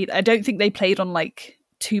this correctly. I don't think they played on like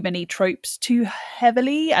too many tropes too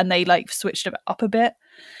heavily, and they like switched it up a bit.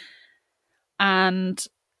 And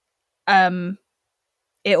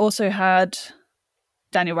it also had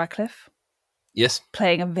Daniel Radcliffe, Yes.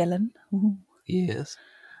 playing a villain. Ooh. Yes.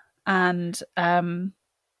 And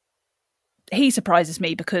he surprises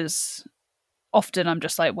me because often I'm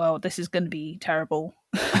just like, well, this is going to be terrible.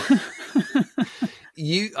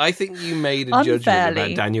 I think you made a judgment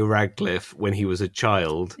Unfairly. about Daniel Radcliffe when he was a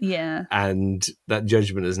child, Yeah. and that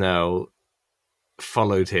judgment has now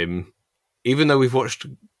followed him, even though we've watched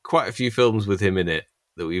quite a few films with him in it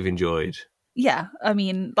that we've enjoyed. Yeah. I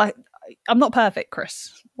mean, like, I'm not perfect,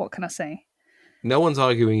 Chris. What can I say? No one's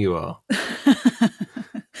arguing you are.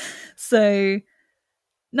 So,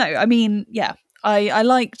 no, I mean, yeah, I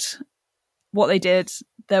liked what they did.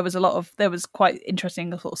 There was quite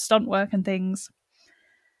interesting sort of stunt work and things.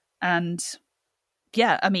 And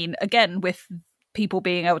yeah, I mean, again, with people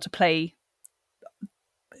being able to play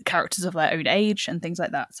characters of their own age and things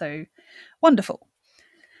like that. So wonderful.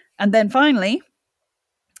 And then finally,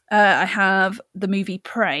 I have the movie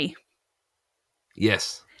Prey.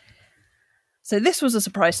 Yes. So this was a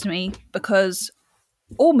surprise to me because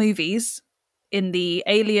all movies in the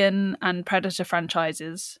Alien and Predator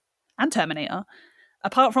franchises and Terminator,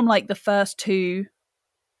 apart from like the first two,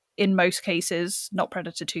 in most cases, not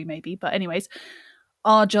Predator 2 maybe, but anyways,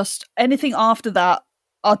 are just anything after that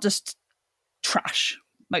are just trash,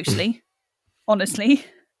 mostly, honestly.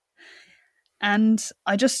 And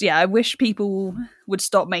I wish people would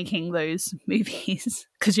stop making those movies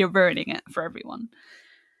because you're ruining it for everyone.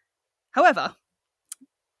 However,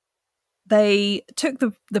 they took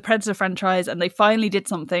the Predator franchise and they finally did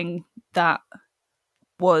something that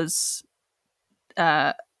was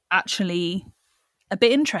actually a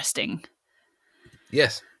bit interesting.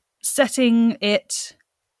 Yes. Setting it,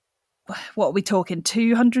 what are we talking,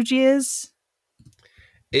 200 years?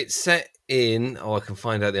 It's set in, I can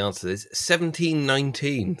find out the answer to this,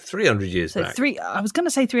 1719, 300 years back. I was going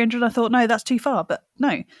to say 300, I thought, no, that's too far, but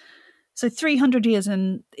no. So 300 years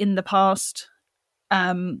in the past.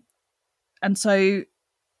 And so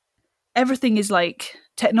everything is like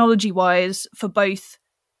technology-wise for both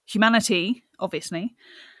humanity, obviously,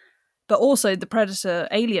 but also the Predator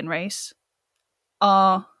alien race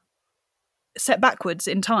are set backwards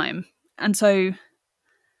in time. And so,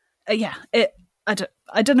 I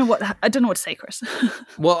don't know what to say, Chris.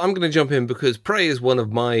 Well, I'm going to jump in because Prey is one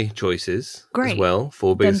of my choices Great. as well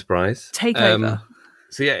for Big Surprise. Take over.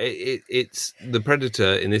 So yeah, it's the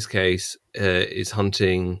Predator in this case is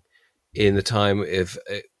hunting in the time of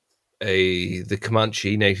the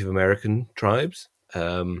Comanche Native American tribes,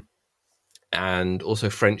 and also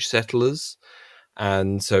French settlers,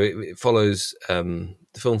 and so it follows. The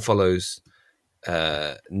film follows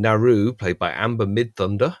Naru, played by Amber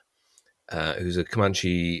Midthunder, who's a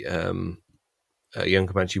Comanche, a young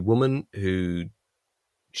Comanche woman who.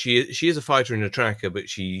 She is a fighter and a tracker, but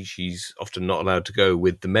she's often not allowed to go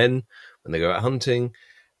with the men when they go out hunting.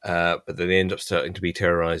 But then they end up starting to be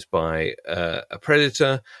terrorized by a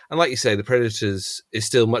predator. And like you say, the predators is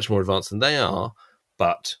still much more advanced than they are,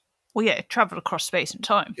 but... Well, yeah, travel across space and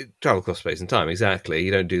time. Travel across space and time, exactly.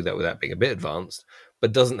 You don't do that without being a bit advanced,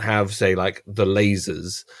 but doesn't have, say, like the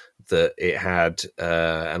lasers that it had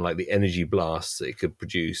and like the energy blasts that it could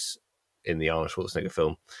produce in the Arnold Schwarzenegger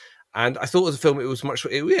film. And I thought as a film, it was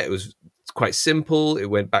it was quite simple. It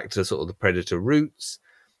went back to sort of the Predator roots.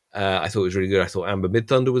 I thought it was really good. I thought Amber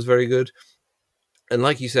Midthunder was very good. And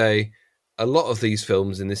like you say, a lot of these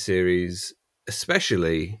films in this series,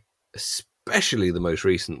 especially the most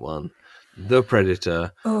recent one, The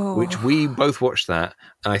Predator, which we both watched that,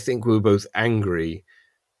 and I think we were both angry.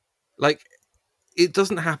 Like, it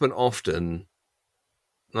doesn't happen often.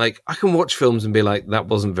 Like, I can watch films and be like, that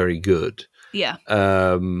wasn't very good. Yeah.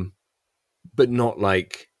 But not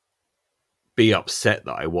like be upset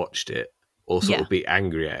that I watched it or sort of be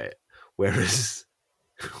angry at it. Whereas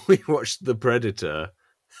we watched The Predator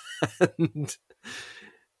and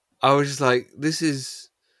I was just like, this is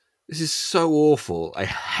so awful. I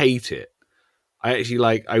hate it.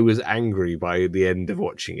 I was angry by the end of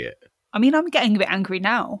watching it. I mean, I'm getting a bit angry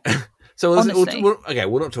now. So honestly.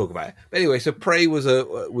 we'll not talk about it. But anyway, so Prey was a,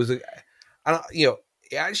 and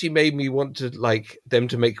it actually made me want to like them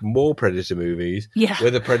to make more Predator movies. Yeah.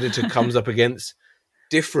 Where the Predator comes up against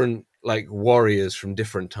different like warriors from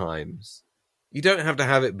different times. You don't have to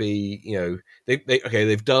have it be,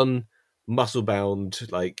 they've done muscle bound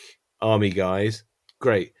like army guys.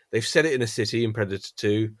 Great. They've set it in a city in Predator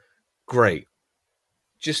 2. Great.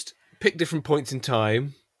 Just pick different points in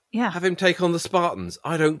time. Yeah. Have him take on the Spartans.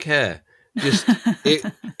 I don't care. Just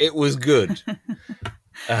it was good.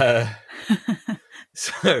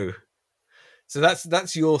 So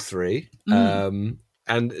that's your three. And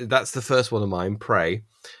that's the first one of mine, Prey.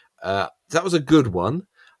 That was a good one.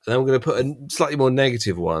 And then I'm going to put a slightly more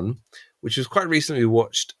negative one, which was quite recently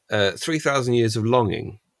watched, 3,000 Years of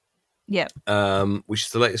Longing. Yeah. Which is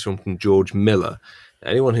the latest one from George Miller.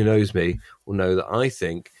 Now, anyone who knows me will know that I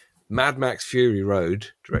think Mad Max Fury Road,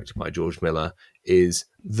 directed by George Miller, is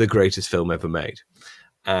the greatest film ever made.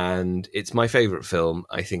 And it's my favourite film.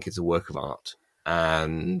 I think it's a work of art.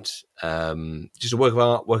 And just a work of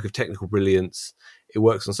art, work of technical brilliance. It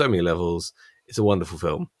works on so many levels. It's a wonderful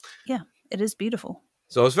film. Yeah, it is beautiful.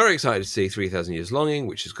 So I was very excited to see 3,000 Years Longing,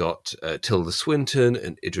 which has got Tilda Swinton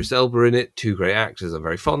and Idris Elba in it, two great actors I'm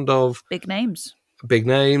very fond of. Big names. Big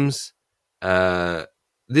names.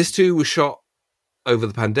 This too was shot over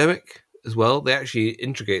the pandemic as well. They actually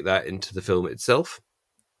integrate that into the film itself,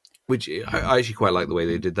 which I actually quite like the way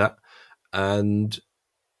they did that.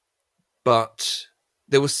 But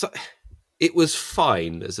there was it was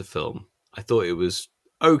fine as a film. I thought it was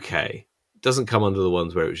okay. It doesn't come under the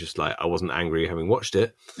ones where it was just like I wasn't angry having watched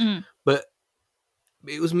it, but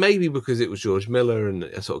it was maybe because it was George Miller and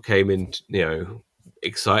I sort of came in,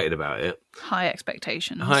 excited about it. High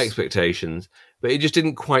expectations, but it just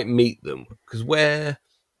didn't quite meet them because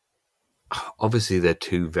obviously they're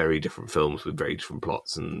two very different films with very different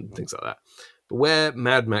plots and things like that. But where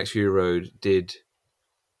Mad Max Fury Road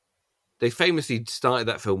they famously started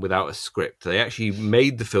that film without a script. They actually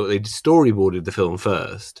made the film, they storyboarded the film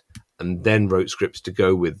first and then wrote scripts to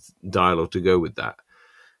go with dialogue to go with that.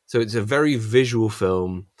 So it's a very visual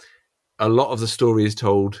film. A lot of the story is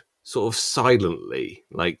told sort of silently,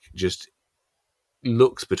 like just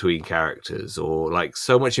looks between characters, or like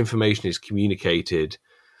so much information is communicated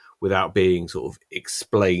without being sort of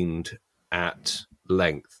explained at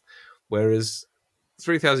length. Whereas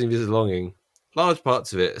 3,000 Years of Longing, large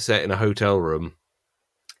parts of it are set in a hotel room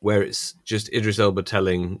where it's just Idris Elba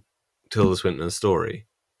telling Tilda Swinton a story.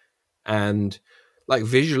 And like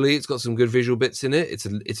visually, it's got some good visual bits in it.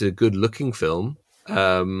 It's a good looking film.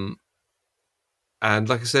 And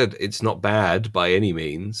like I said, it's not bad by any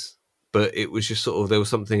means, but it was just sort of, there was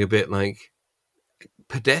something a bit like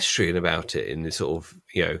pedestrian about it in this sort of,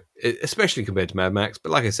 especially compared to Mad Max.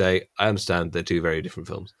 But like I say, I understand they're two very different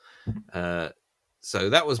films. So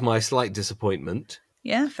that was my slight disappointment.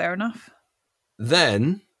 Yeah, fair enough.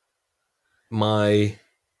 Then my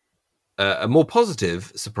a more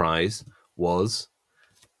positive surprise was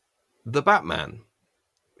The Batman,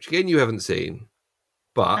 which again you haven't seen,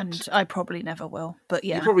 but and I probably never will. But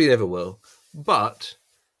yeah, you probably never will. But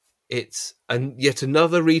it's yet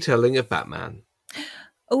another retelling of Batman.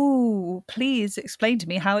 Oh, please explain to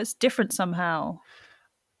me how it's different somehow.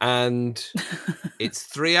 And it's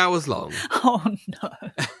 3 hours long. Oh no!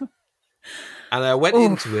 And I went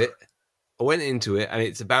into it, and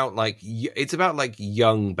it's about like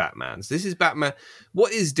young Batman. So this is Batman.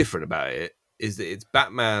 What is different about it is that it's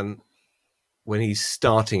Batman when he's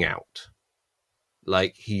starting out.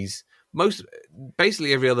 Like he's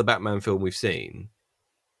basically every other Batman film we've seen.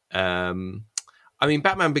 I mean,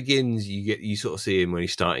 Batman Begins, you sort of see him when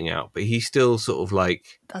he's starting out, but he's still sort of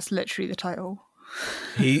like, that's literally the title.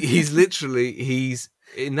 he's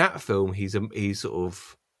in that film. He's sort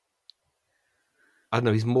of, I don't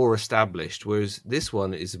know, he's more established. Whereas this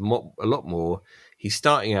one is a lot more. He's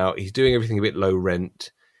starting out. He's doing everything a bit low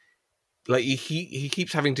rent. Like he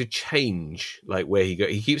keeps having to change like where he goes.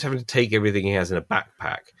 He keeps having to take everything he has in a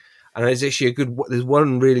backpack. And there's actually there's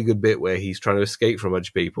one really good bit where he's trying to escape from a bunch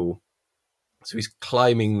of people. So he's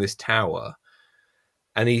climbing this tower,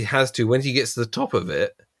 and he has to, when he gets to the top of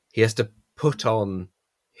it, he has to put on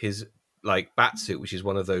his like bat suit, which is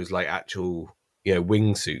one of those like actual,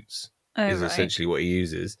 wing suits. Is right. Essentially what he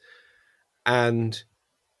uses. And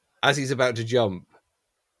as he's about to jump,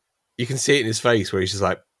 you can see it in his face where he's just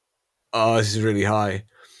like, oh, this is really high.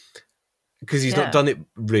 Because he's not done it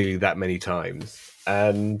really that many times.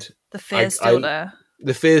 And the fear's still there.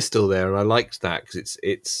 The fear's still there, and I liked that because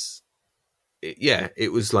it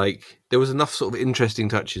was like there was enough sort of interesting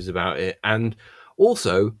touches about it. And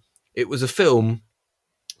also, it was a film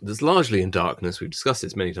that's largely in darkness. We've discussed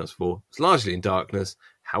this many times before. It's largely in darkness.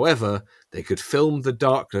 However, they could film the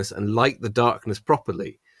darkness and light the darkness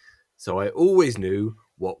properly. So I always knew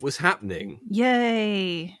what was happening.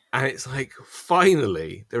 Yay! And it's like,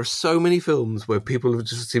 finally, there are so many films where people have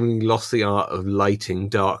just seemingly lost the art of lighting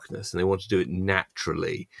darkness and they want to do it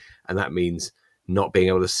naturally. And that means not being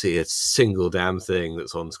able to see a single damn thing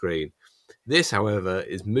that's on screen. This, however,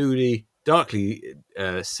 is moody, darkly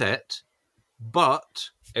set, but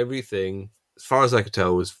everything, as far as I could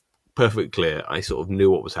tell, was perfectly clear. I sort of knew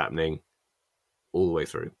what was happening all the way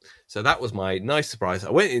through. So that was my nice surprise.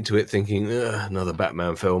 I went into it thinking, another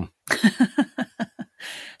Batman film.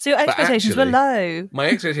 So your expectations were low. My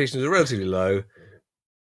expectations were relatively low.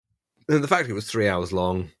 And the fact it was 3 hours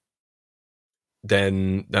long,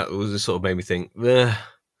 then that was just sort of made me think, "Ugh."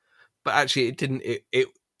 But actually it didn't,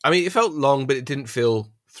 I mean, it felt long, but it didn't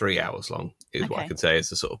feel 3 hours long, is what I Okay. could say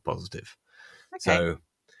is a sort of positive. Okay. So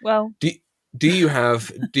Well, do you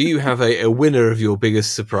have a winner of your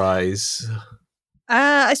biggest surprise?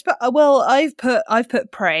 I've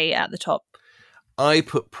put Prey at the top. I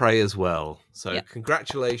put Prey as well. So Yeah.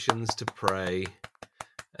 Congratulations to Prey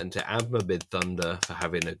and to Amber Mid-Thunder for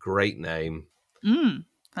having a great name.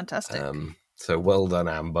 Fantastic. So well done,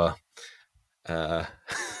 Amber.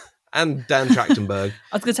 And Dan Trachtenberg,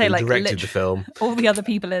 I was going to say, who like, directed the film. all the other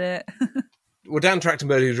people in it. Well, Dan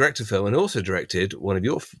Trachtenberg, who directed the film and also directed one of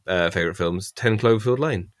your favourite films, 10 Cloverfield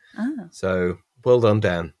Lane. Ah, So well done,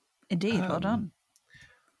 Dan. indeed, well done.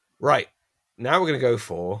 Right. Now we're going to go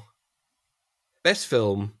for Best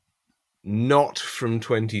Film Not from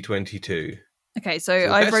 2022. Okay, so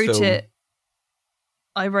the I best wrote film- it.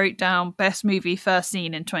 I wrote down Best Movie First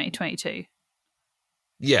Seen in 2022.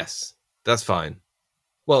 Yes, that's fine.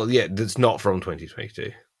 Well, yeah, that's not from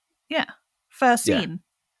 2022. Yeah, First Yeah. Seen.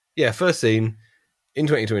 Yeah, first scene in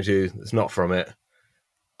 2022. That's not from it.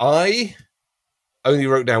 I only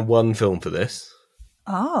wrote down one film for this.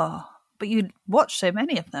 Oh, but you watched so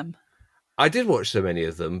many of them. I did watch so many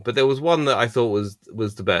of them, but there was one that I thought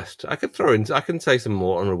was the best. I can say some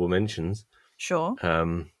more honourable mentions. Sure.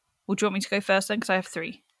 Well, do you want me to go first then? Because I have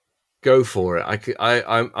 3. Go for it. I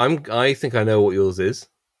think I know what yours is.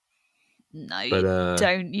 No, But, you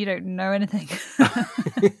don't. You don't know anything.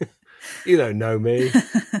 You don't know me.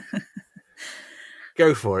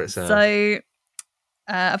 Go for it, Sam. So,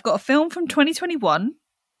 I've got a film from 2021,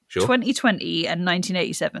 Sure. 2020, and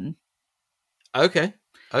 1987. Okay.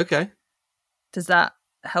 Does that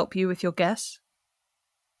help you with your guess?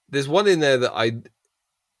 There's one in there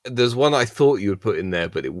there's one I thought you would put in there,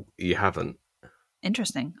 but you haven't.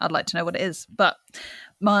 Interesting. I'd like to know what it is. But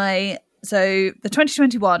the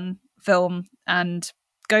 2021 film, and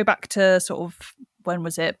go back to sort of, when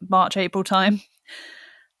was it? March, April time,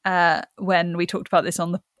 when we talked about this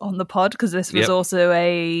on the pod, because this was also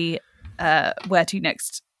a Where to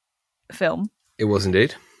Next film. It was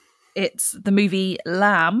indeed. It's the movie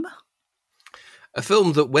Lamb. A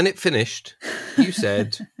film that when it finished, you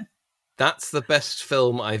said, that's the best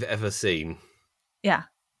film I've ever seen. Yeah.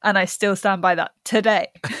 And I still stand by that today.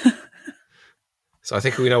 So I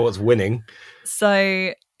think we know what's winning.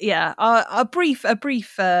 So yeah, a brief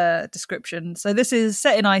description. So this is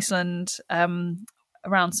set in Iceland,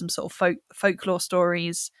 around some sort of folklore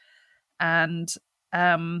stories, and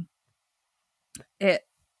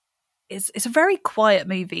it's a very quiet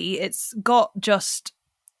movie. It's got just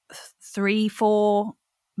 3, 4,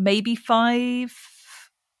 maybe 5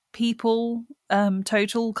 people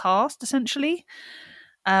total cast, essentially.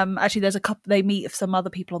 Actually, there's a couple. They meet some other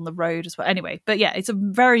people on the road as well. Anyway, but yeah, it's a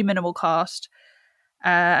very minimal cast,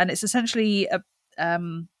 and it's essentially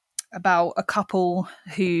about a couple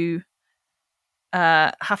who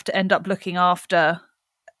have to end up looking after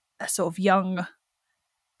a sort of young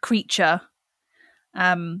creature,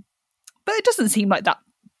 but it doesn't seem like that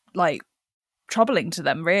troubling to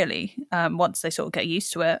them, really, once they sort of get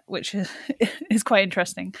used to it, which is quite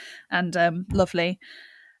interesting and lovely.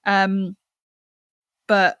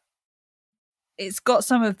 But it's got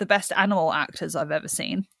some of the best animal actors I've ever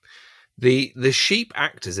seen. The sheep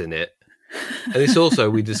actors in it, and it's also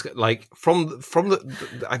we just from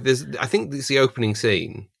the I think it's the opening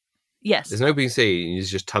scene. Yes, There's an opening scene. And there's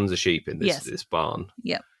just tons of sheep in this barn.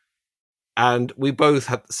 Yep. And we both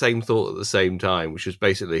had the same thought at the same time, which was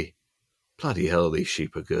basically, bloody hell, these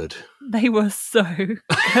sheep are good. They were so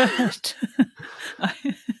good.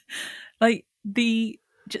 I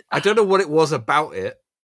don't know what it was about it.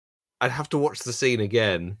 I'd have to watch the scene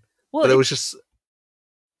again. Well, but it was just...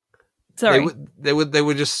 Sorry. They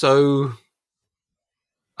were just so...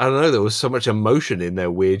 I don't know, there was so much emotion in their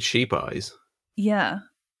weird sheep eyes. Yeah.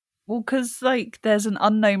 Well, because there's an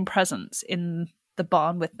unknown presence in the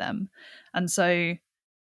barn with them. And so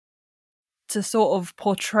to sort of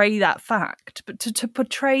portray that fact, but to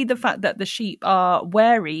portray the fact that the sheep are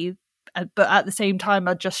wary, but at the same time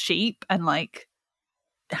are just sheep, and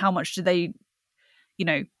how much do they,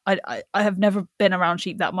 I have never been around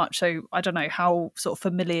sheep that much, so I don't know how sort of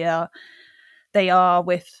familiar they are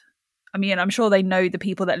with, I mean, I'm sure they know the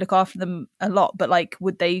people that look after them a lot, but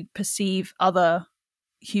would they perceive other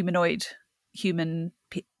human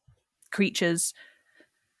creatures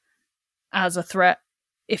as a threat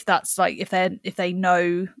if that's if they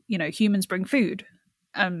know humans bring food,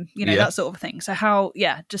 that sort of thing. So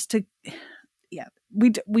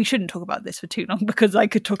we shouldn't talk about this for too long because I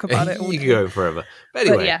could talk about it all you day. could go forever, but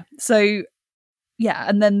anyway. But yeah, so yeah,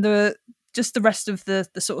 and then the rest of the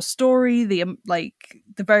sort of story, the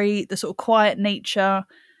sort of quiet nature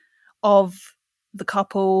of the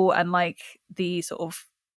couple, and like the sort of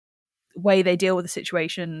way they deal with the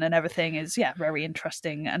situation and everything is very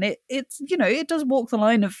interesting. And it's it does walk the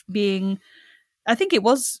line of being, I think it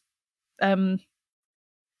was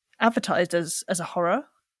advertised as a horror.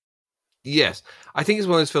 Yes, I think it's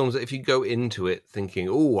one of those films that if you go into it thinking,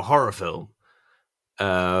 "Oh, a horror film,"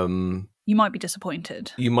 you might be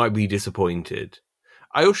disappointed.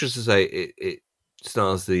 I also should say it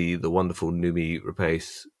stars the wonderful Noomi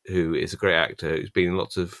Rapace, who is a great actor who's been in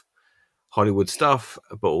lots of Hollywood stuff,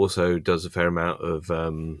 but also does a fair amount of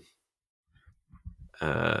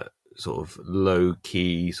sort of low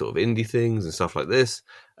key sort of indie things and stuff like this.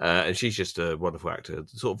 And she's just a wonderful actor,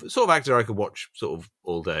 sort of actor I could watch sort of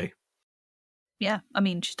all day. Yeah, I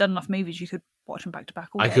mean, she's done enough movies you could watch them back to back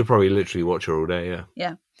all day. I could probably literally watch her all day. Yeah.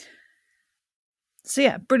 Yeah. So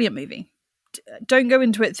yeah, brilliant movie. Don't go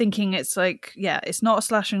into it thinking it's like, it's not a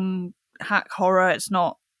slash and hack horror. It's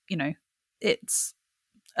not, it's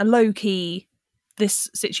a low key. This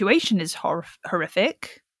situation is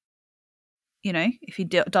horrific. If you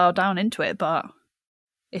dial down into it, but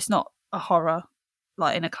it's not a horror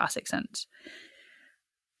like in a classic sense.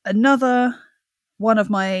 Another one of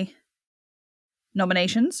my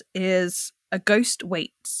nominations is A Ghost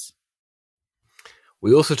Waits.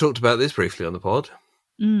 We also talked about this briefly on the pod.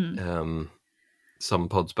 Some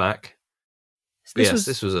pods back.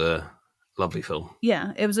 This was a lovely film.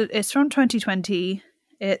 Yeah, it's from 2020.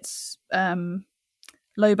 It's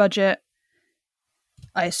low budget.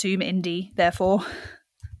 I assume indie, therefore.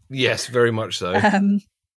 Yes, very much so.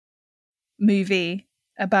 Movie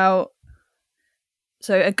about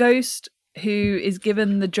a ghost who is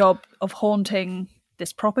given the job of haunting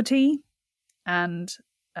this property, and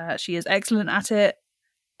she is excellent at it.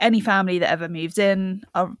 Any family that ever moves in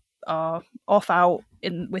are off out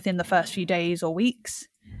within the first few days or weeks.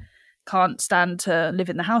 Can't stand to live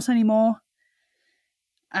in the house anymore.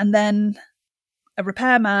 And then a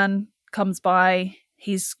repairman comes by.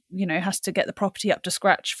 He's, has to get the property up to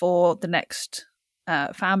scratch for the next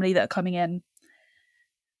family that are coming in.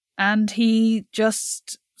 And he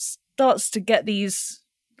just starts to get these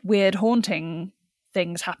weird haunting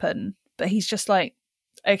things happen. But he's just like,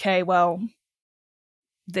 okay, well,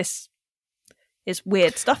 this is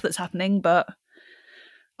weird stuff that's happening, but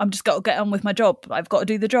I'm just got to get on with my job. I've got to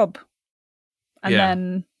do the job.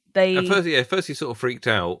 And then At first he sort of freaked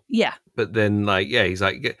out. Yeah. But then, he's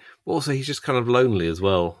like... Also, he's just kind of lonely as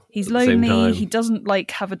well. He's lonely. He doesn't,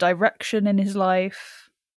 have a direction in his life.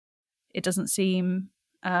 It doesn't seem...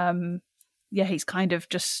 he's kind of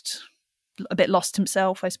just a bit lost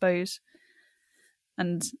himself, I suppose.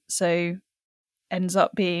 And so ends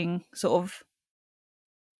up being sort of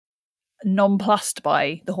nonplussed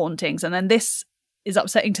by the hauntings. And then this is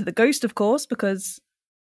upsetting to the ghost, of course, because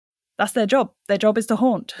that's their job. Their job is to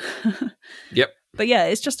haunt. Yep. But yeah,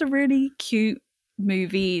 it's just a really cute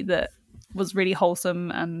movie that was really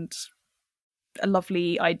wholesome and a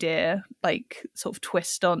lovely idea, sort of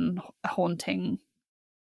twist on a haunting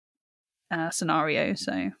scenario.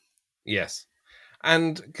 So yes,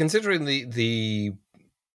 and considering the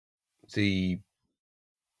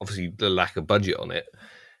obviously the lack of budget on it,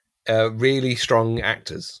 really strong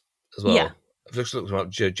actors as well. Yeah. I've just looked them up.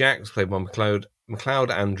 Joe Jacks played by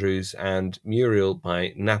McLeod Andrews, and Muriel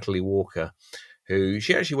by Natalie Walker, who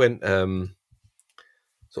she actually went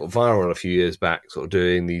sort of viral a few years back, sort of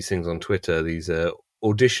doing these things on Twitter, these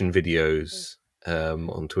audition videos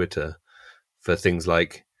on Twitter for things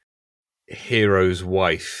like Hero's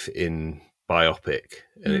Wife in biopic.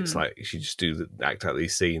 And it's like she just act out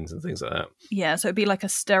these scenes and things like that. Yeah, so it'd be like a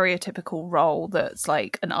stereotypical role that's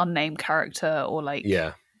like an unnamed character or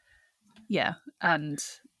Yeah, and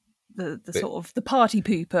the sort of the party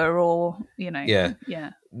pooper or, Yeah.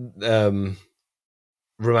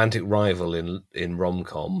 Romantic rival in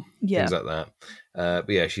rom-com, yeah, things like that. But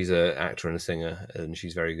yeah, she's an actor and a singer, and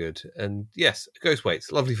she's very good. And yes, Ghost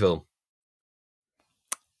Waits, lovely film.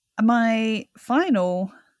 My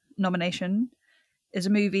final nomination is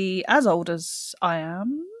a movie as old as I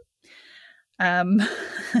am, but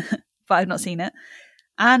I've not seen it,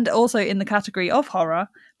 and also in the category of horror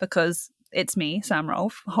because it's me, Sam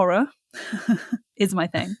Rolfe. Horror is my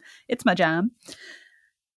thing. It's my jam.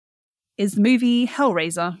 Is the movie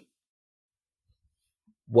Hellraiser.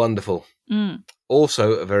 Wonderful.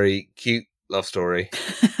 Also a very cute love story.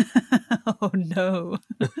 Oh no.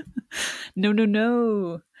 No.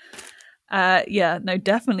 No,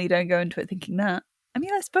 definitely don't go into it thinking that. I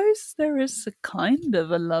mean, I suppose there is a kind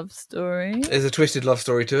of a love story. There's a twisted love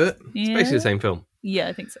story to it. Yeah. It's basically the same film. Yeah,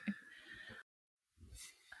 I think so.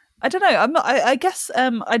 I don't know. I'm not. I guess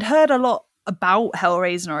I'd heard a lot about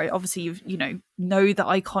Hellraiser. Obviously, you know the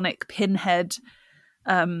iconic Pinhead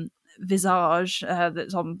visage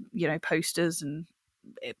that's on posters, and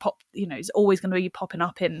it popped. It's always going to be popping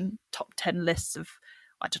up in top 10 lists of.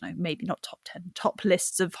 I don't know, maybe not top 10, top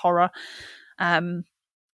lists of horror,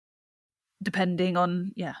 depending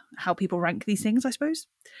on how people rank these things, I suppose.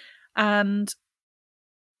 But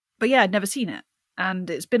yeah, I'd never seen it, and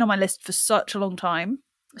it's been on my list for such a long time.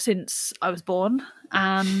 Since I was born,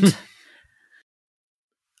 and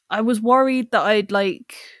I was worried that I'd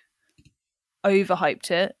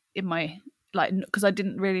overhyped it in my because I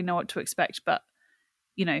didn't really know what to expect, but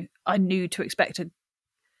I knew to expect a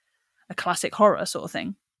classic horror sort of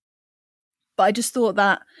thing. But I just thought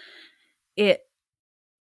that it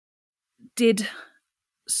did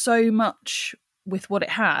so much with what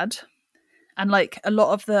it had, and a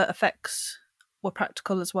lot of the effects were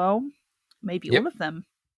practical as well. Maybe all of them.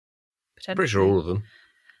 Pretty sure all of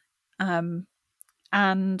them.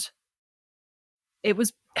 And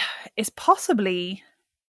it's possibly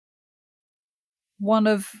one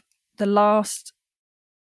of the last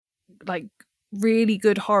really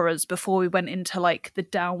good horrors before we went into the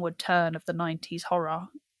downward turn of the 90s horror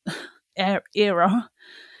era,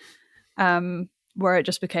 where it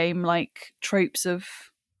just became tropes of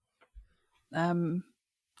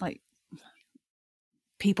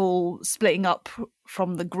people splitting up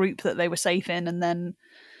from the group that they were safe in, and then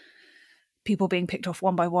people being picked off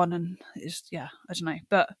one by one, and it's I don't know.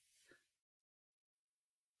 But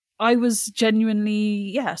I was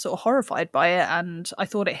genuinely sort of horrified by it, and I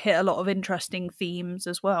thought it hit a lot of interesting themes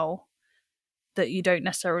as well that you don't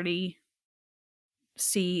necessarily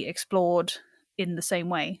see explored in the same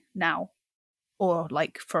way now, or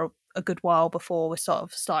for a good while before we're sort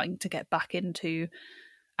of starting to get back into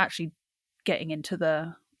actually getting into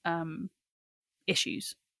the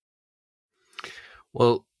issues.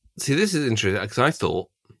 Well, see, this is interesting because I thought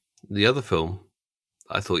the other film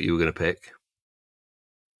I thought you were going to pick,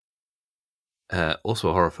 also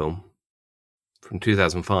a horror film from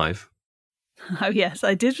 2005. Oh yes,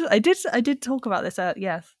 I did talk about this.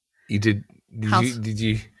 Yes, you did. Did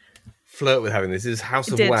you flirt with having this? This is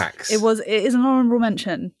House of Wax. It is an honourable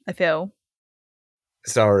mention, I feel,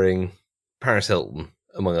 starring Paris Hilton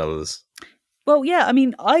among others. Well, yeah, I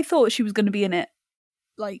mean, I thought she was going to be in it,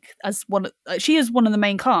 as one. She is one of the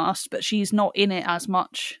main cast, but she's not in it as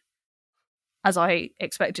much as I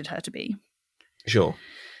expected her to be. Sure.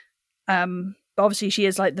 But obviously, she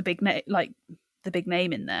is the big the big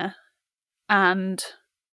name in there, and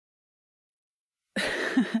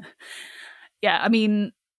yeah, I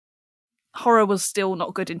mean, horror was still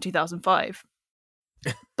not good in 2005,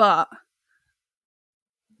 but.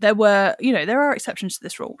 There are exceptions to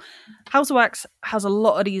this rule. House of Wax has a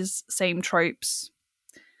lot of these same tropes.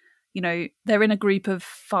 They're in a group of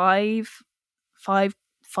five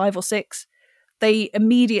or six. They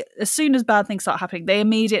as soon as bad things start happening, they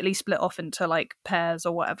immediately split off into pairs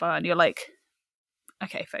or whatever, and you're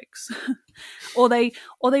okay, folks. or they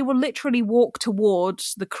will literally walk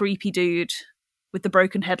towards the creepy dude with the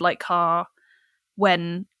broken headlight car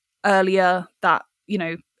when earlier that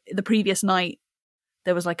the previous night.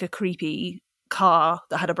 There was a creepy car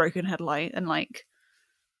that had a broken headlight, and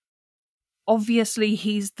obviously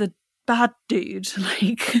he's the bad dude.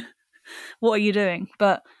 What are you doing?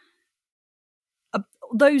 But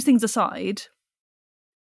those things aside,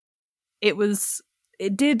 it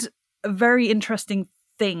did very interesting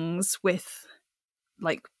things with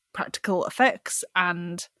practical effects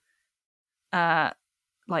and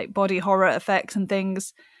body horror effects and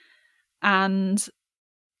things, and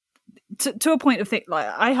to a point of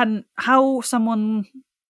I hadn't how someone's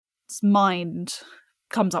mind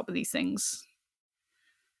comes up with these things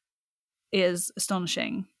is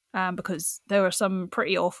astonishing, because there are some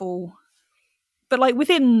pretty awful, but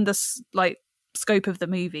within the scope of the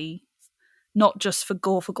movie, not just for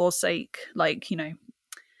gore's sake,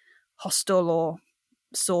 Hostel or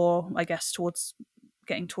Saw, I guess, towards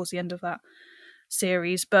the end of that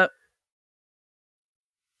series, but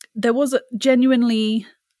there was genuinely.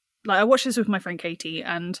 I watched this with my friend Katie,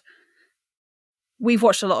 and we've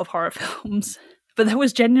watched a lot of horror films, but there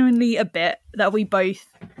was genuinely a bit that we both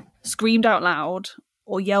screamed out loud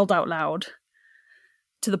or yelled out loud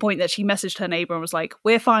to the point that she messaged her neighbour and was like,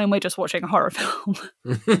 "We're fine, we're just watching a horror film."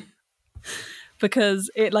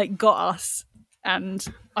 Because it got us, and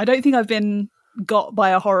I don't think I've been got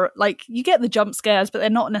by a horror. You get the jump scares, but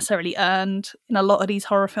they're not necessarily earned in a lot of these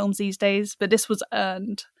horror films these days, but this was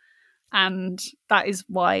earned. And that is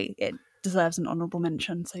why it deserves an honourable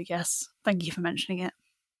mention. So yes, thank you for mentioning it.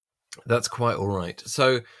 That's quite all right.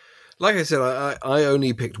 So like I said, I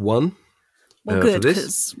only picked one. Well, for good,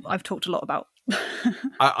 this. because I've talked a lot about.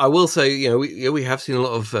 I will say, we have seen a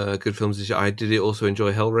lot of good films this year. I did also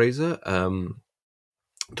enjoy Hellraiser.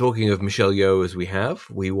 Talking of Michelle Yeoh, as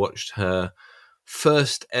we watched her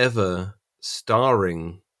first ever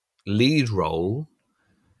starring lead role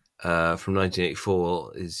from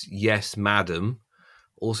 1984 is Yes, Madam,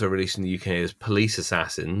 also released in the UK as Police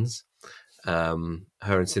Assassins. Her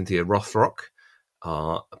and Cynthia Rothrock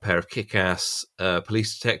are a pair of kick-ass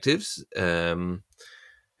police detectives who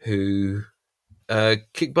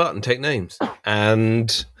kick butt and take names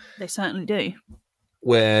and They certainly do.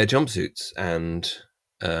 wear jumpsuits and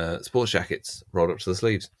sports jackets rolled up to the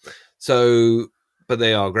sleeves. So, but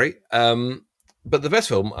they are great. But the best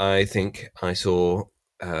film I think I saw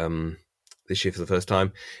this year for the first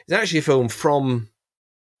time is actually a film from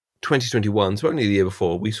 2021, so only the year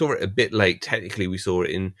before. We saw it a bit late. Technically, we saw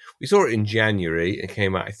it in January. It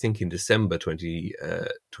came out, I think, in December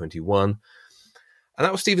 2021, and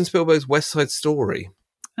that was Steven Spielberg's West Side Story.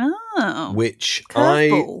 Oh, which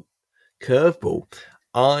curveball.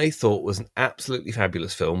 I thought was an absolutely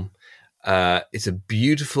fabulous film. It's a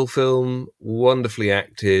beautiful film, wonderfully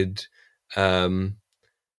acted,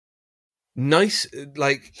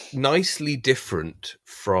 nicely different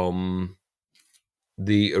from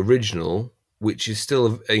the original, which is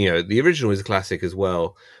still, the original is a classic as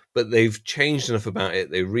well, but they've changed enough about it.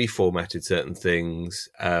 They reformatted certain things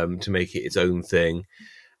to make it its own thing.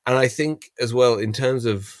 And I think as well, in terms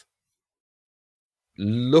of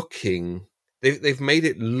looking, they've made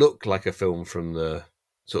it look like a film from the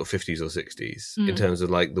sort of 50s or 60s in terms of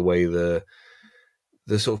like the way the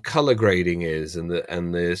sort of color grading is and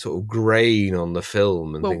the sort of grain on the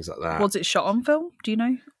film and things like that. Was it shot on film? Do you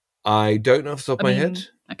know? I don't know off the top of my head.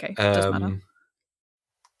 Okay, doesn't matter.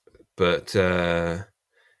 But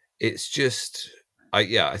it's just,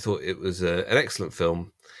 I thought it was an excellent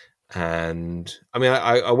film. And I mean,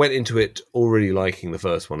 I went into it already liking the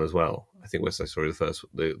first one as well. I think West Side Story, the first,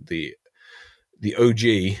 the OG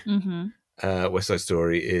West Side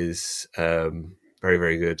Story is very,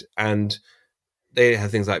 very good. And they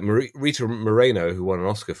have things like Rita Moreno, who won an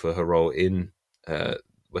Oscar for her role in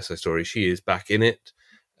West Side Story. She is back in it.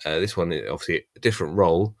 This one, obviously, a different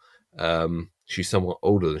role. She's somewhat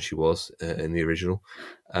older than she was in the original,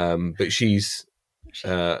 but she's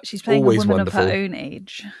playing always a woman wonderful. Of her own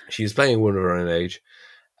age. She's playing a woman of her own age.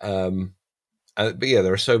 But yeah,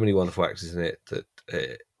 there are so many wonderful actors in it that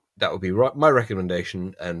that would be my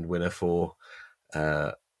recommendation and winner for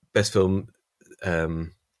best film,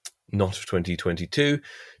 not of 2022.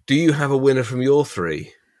 Do you have a winner from your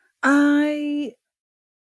three?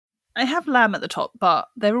 I have Lamb at the top, but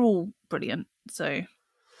they're all brilliant. So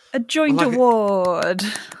a joint award.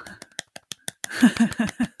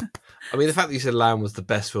 I mean, the fact that you said Lamb was the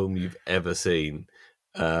best film you've ever seen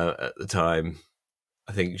at the time,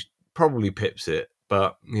 I think probably pips it.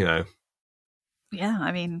 But, Yeah,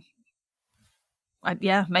 I mean,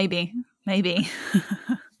 maybe.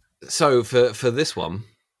 So for this one,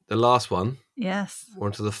 the last one, yes, we're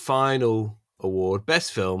on to the final award,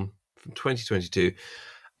 best film from 2022.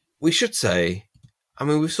 We should say, I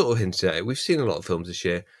mean, we've sort of hinted at it. We've seen a lot of films this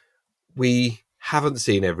year. We haven't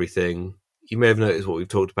seen everything. You may have noticed what we've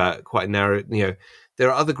talked about, quite narrow. There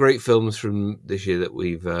are other great films from this year that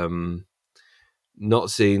we've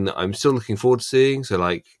not seen that I'm still looking forward to seeing. So,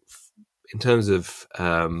 like, in terms of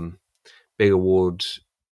big award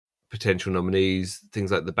potential nominees,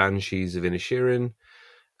 things like The Banshees of Inisherin,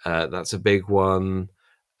 that's a big one.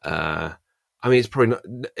 I mean, it's probably not.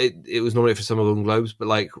 It was nominated for some Golden Globes, but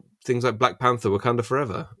like things like Black Panther, Wakanda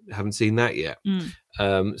Forever, haven't seen that yet.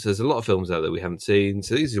 So there's a lot of films out there we haven't seen.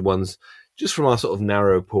 So these are ones just from our sort of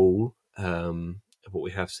narrow pool of what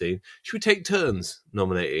we have seen. Should we take turns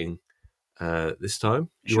nominating this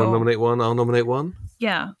time? You want to nominate one? I'll nominate one.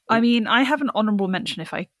 Yeah, I mean, I have an honourable mention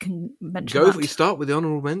if I can mention. Go. That. Start with the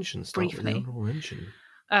honourable mention. Briefly.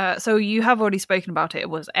 So you have already spoken about it.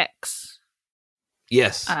 It was X.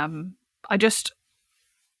 Yes. I just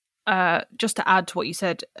to add to what you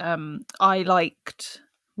said, I liked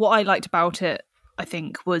about it, I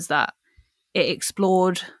think, was that it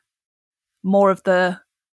explored more of the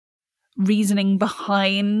reasoning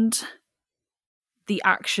behind the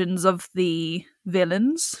actions of the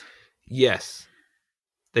villains. Yes.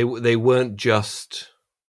 They weren't just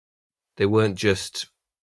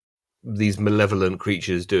these malevolent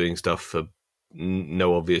creatures doing stuff for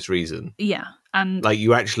no obvious reason. Yeah. And like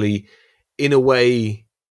you actually, in a way,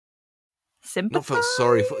 sympathize. Not felt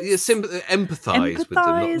sorry for. Empathize with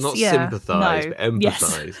them, not sympathize, but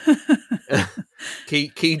empathize. Yes.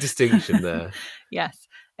 key distinction there. Yes,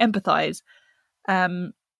 empathize.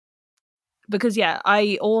 because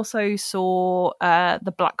I also saw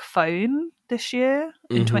The Black Phone this year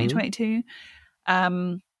in 2022,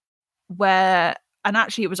 where, and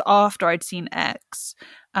actually it was after I'd seen X,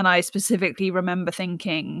 and I specifically remember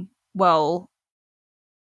thinking, well,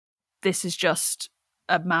 this is just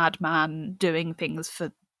a madman doing things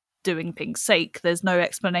for doing things' sake. There's no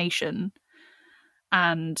explanation.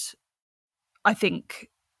 And I think,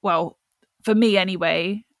 well, for me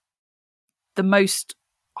anyway, the most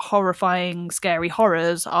horrifying, scary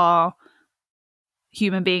horrors are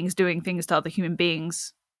human beings doing things to other human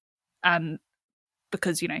beings. And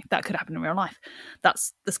because, that could happen in real life.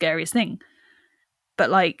 That's the scariest thing. But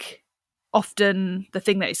like, often the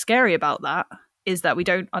thing that is scary about that is that we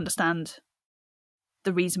don't understand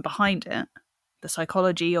the reason behind it, the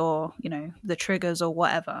psychology or, the triggers or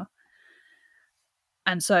whatever.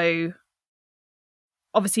 And so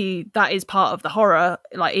obviously that is part of the horror,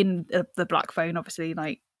 like in the Black Phone, obviously,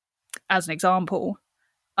 like as an example.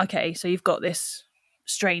 Okay, so you've got this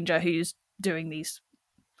stranger who's doing these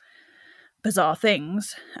bizarre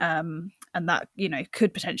things, and that,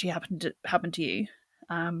 could potentially happen to you.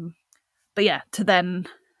 But yeah, to then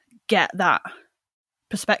get that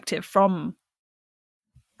perspective from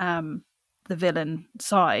the villain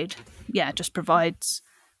side, just provides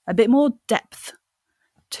a bit more depth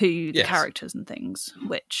to the characters and things,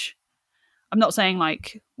 which I'm not saying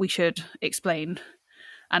like we should explain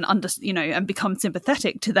and and become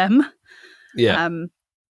sympathetic to them. Yeah.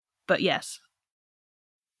 But yes.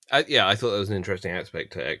 I thought that was an interesting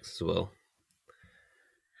aspect to X as well.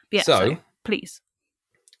 Yeah. So please.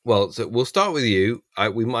 Well, so we'll start with you.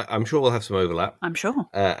 I'm sure we'll have some overlap. I'm sure.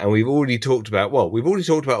 And we've already talked about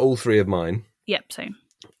all three of mine. Yep, same.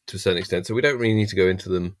 To a certain extent. So we don't really need to go into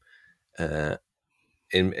them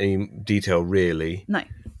in any detail, really. No.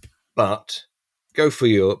 But go for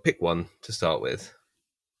your pick one to start with.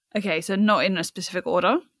 Okay, so not in a specific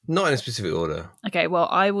order? Not in a specific order. Okay, well,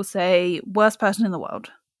 I will say worst person in the world.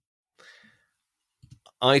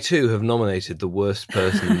 I, too, have nominated the worst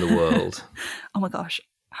person in the world. Oh my gosh.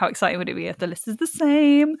 How exciting would it be if the list is the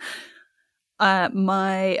same?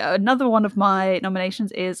 Another one of my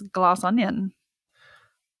nominations is Glass Onion.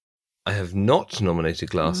 I have not nominated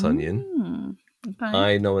Glass Onion. Okay.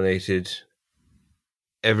 I nominated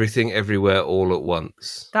Everything Everywhere All at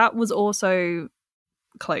Once. That was also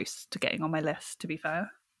close to getting on my list, to be fair.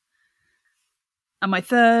 And my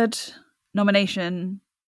third nomination,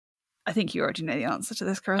 I think you already know the answer to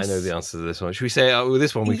this, Chris. I know the answer to this one. Should we say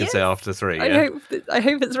this one? We can say after three. I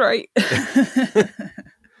hope it's right.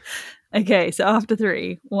 Okay, so after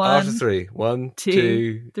three. After three. 1,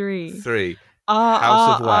 2, 3. 3.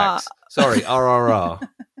 House of Wax. Sorry, RRR.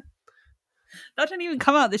 That didn't even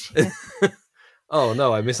come out this year. Oh,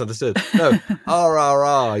 no, I misunderstood. No,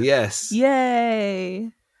 RRR, yes.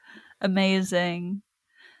 Yay. Amazing.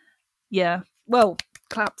 Yeah. Well,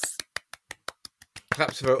 claps.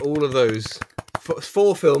 Claps for all of those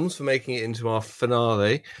 4 films for making it into our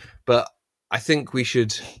finale. But I think we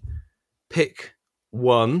should pick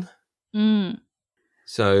one.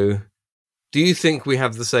 So, do you think we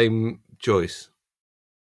have the same choice?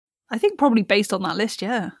 I think probably based on that list,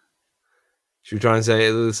 yeah. Should we try and say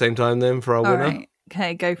it at the same time then for our winner? Right.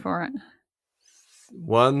 Okay, go for it.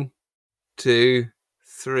 1, 2,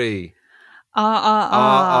 3.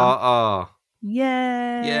 RRR.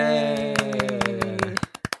 Yay! Yay!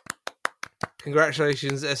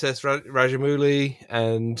 Congratulations, SS Rajamouli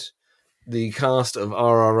and the cast of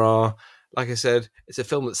RRR. Like I said, it's a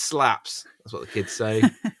film that slaps. That's what the kids say.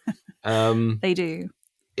 They do.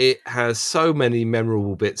 It has so many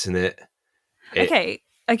memorable bits in it. Okay.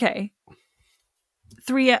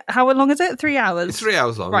 How long is it? 3 hours? It's 3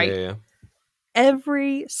 hours long, right. Yeah.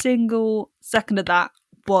 Every single second of that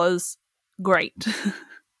was great.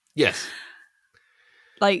 Yes.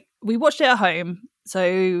 Like, we watched it at home,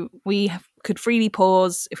 so we could freely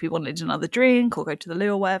pause if we wanted another drink or go to the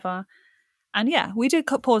loo or whatever. And yeah, we did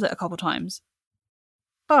pause it a couple times.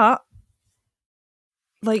 But,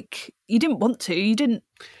 like, you didn't want to.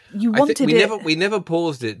 You wanted it. We never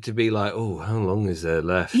paused it to be like, oh, how long is there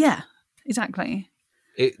left? Yeah, exactly.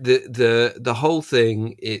 The whole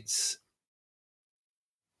thing, it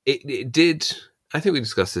did. I think we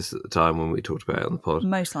discussed this at the time when we talked about it on the pod.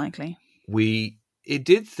 Most likely. It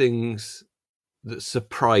did things that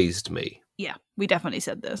surprised me. Yeah, we definitely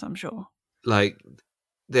said this, I'm sure. Like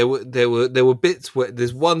there were bits where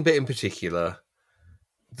there's one bit in particular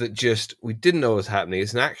that just we didn't know what was happening.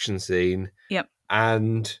 It's an action scene. Yep.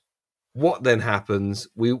 And what then happens?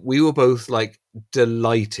 We were both like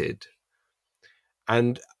delighted.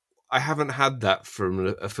 And I haven't had that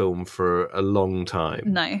from a film for a long time.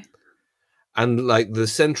 No. and like the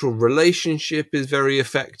central relationship is very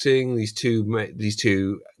affecting. These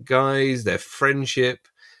two guys, their friendship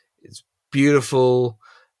is beautiful.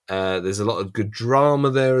 There's a lot of good drama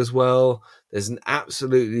there as well. There's an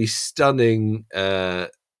absolutely stunning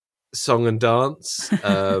song and dance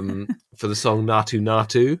for the song Natu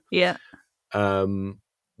Natu. Yeah.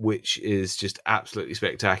 Which is just absolutely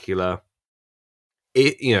spectacular.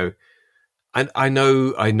 It, you know, and I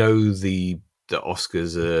know the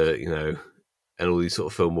Oscars are, you know, and all these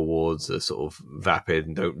sort of film awards are sort of vapid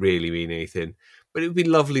and don't really mean anything. But it would be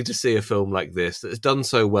lovely to see a film like this that's done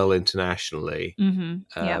so well internationally,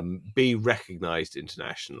 be recognised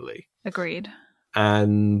internationally. Agreed.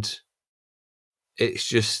 And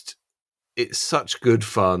it's such good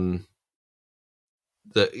fun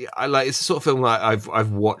that I like. It's the sort of film that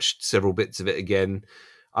I've watched several bits of it again.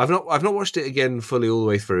 I've not watched it again fully all the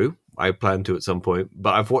way through. I plan to at some point,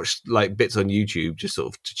 but I've watched like bits on YouTube just sort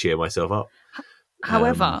of to cheer myself up.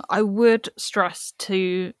 However, I would stress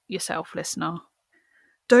to yourself, listener,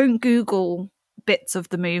 don't Google bits of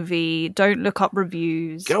the movie. Don't look up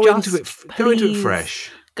reviews. Go into it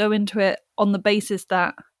fresh. Go into it on the basis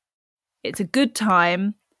that it's a good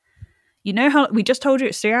time. You know how we just told you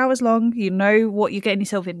it's 3 hours long. You know what you're getting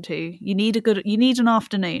yourself into. You need an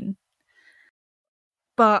afternoon.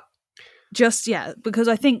 But just, because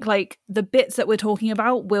I think like the bits that we're talking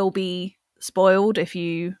about will be spoiled if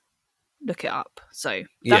you look it up. So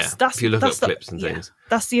that's if you look up clips and things.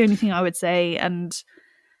 That's the only thing I would say. And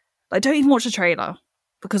like, don't even watch the trailer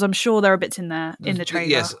because I'm sure there are bits in there in the trailer.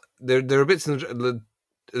 Yes, there are bits in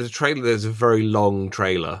the trailer. There's a very long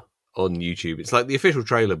trailer on YouTube. It's like the official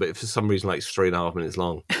trailer, but for some reason, like it's 3.5 minutes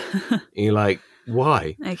long. And you're like,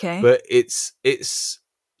 why? Okay. But it's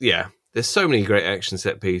there's so many great action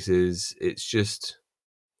set pieces. It's just,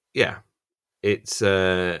 it's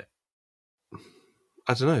I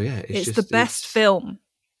don't know. Yeah, it's the best film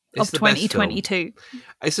of 2022.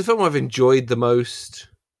 It's the film I've enjoyed the most.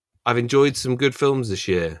 I've enjoyed some good films this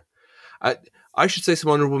year. I should say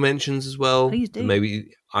some honourable mentions as well. Please do.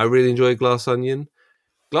 Maybe I really enjoyed Glass Onion.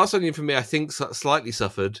 Glass Onion for me, I think, slightly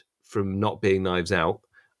suffered from not being Knives Out.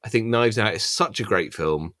 I think Knives Out is such a great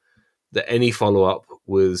film that any follow-up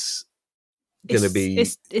was going to be...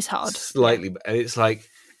 It's hard. Slightly... And it's like,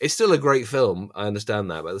 it's still a great film. I understand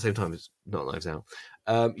that, but at the same time, it's not Knives Out.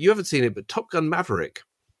 You haven't seen it, but Top Gun Maverick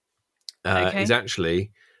is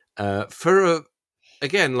actually...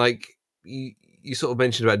 again, like, you sort of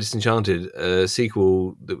mentioned about Disenchanted, a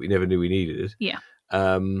sequel that we never knew we needed. Yeah.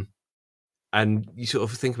 And you sort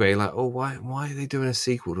of think about it like, oh, why are they doing a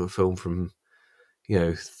sequel to a film from,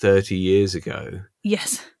 30 years ago?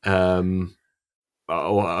 Yes. Or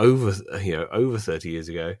over 30 years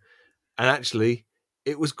ago. And actually,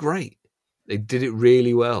 it was great. They did it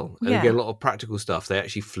really well. And again, a lot of practical stuff. They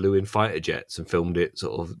actually flew in fighter jets and filmed it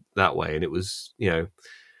sort of that way. And it was,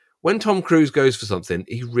 when Tom Cruise goes for something,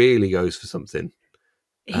 he really goes for something.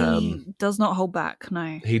 He does not hold back,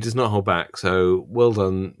 no. He does not hold back. So well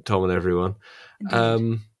done, Tom and everyone.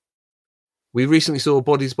 We recently saw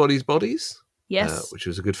Bodies, Bodies, Bodies. Yes. Which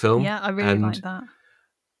was a good film. Yeah, I really liked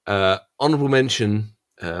that. Honourable mention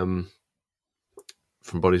from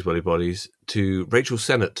Bodies, Bodies, Bodies to Rachel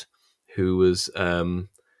Sennett, who was, I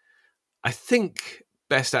think,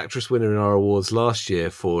 Best Actress winner in our awards last year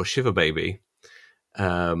for Shiver Baby.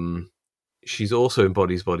 She's also in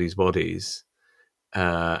Bodies, Bodies, Bodies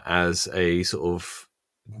as a sort of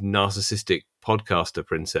narcissistic podcaster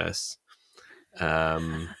princess.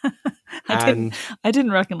 I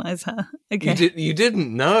didn't recognize her. Okay, you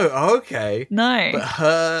didn't know? Oh, okay, no.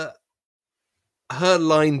 But her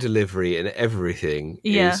line delivery and everything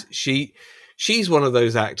is she's one of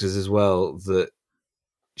those actors as well that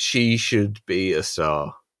she should be a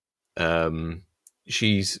star.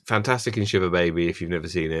 She's fantastic in Shiver Baby if you've never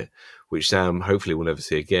seen it, which Sam hopefully will never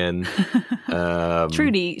see again.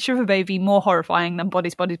 Truly, Shiver Baby more horrifying than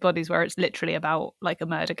Bodies, Bodies, Bodies, where it's literally about like a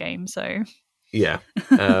murder game. So yeah,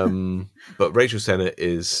 but Rachel Sennett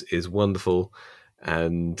is wonderful,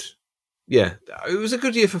 and yeah, it was a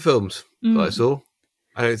good year for films that I saw.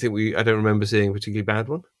 I don't remember seeing a particularly bad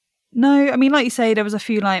one. No, I mean, like you say, there was a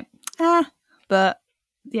few like but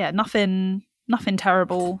yeah, nothing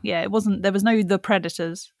terrible. Yeah, it wasn't. There was no The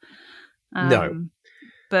Predators. No,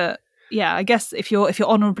 but yeah, I guess if you're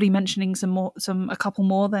honourably mentioning a couple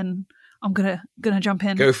more, then I'm gonna jump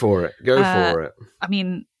in. Go for it. Go for it. I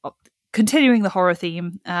mean, continuing the horror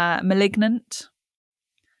theme, Malignant.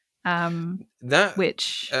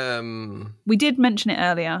 Which we did mention it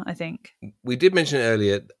earlier. I think we did mention it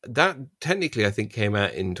earlier. That technically, I think, came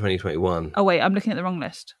out in 2021. Oh wait, I'm looking at the wrong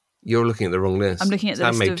list. You're looking at the wrong list. I'm looking at the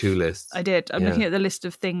Sam list made of, 2 lists. I did. I'm Yeah. looking at the list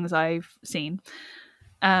of things I've seen.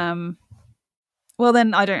 Well,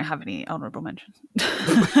 then I don't have any honourable mentions.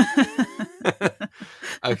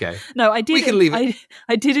 Okay. No, I did. We can leave it.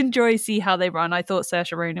 I did enjoy See How They Run. I thought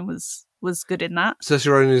Saoirse Ronan was good in that.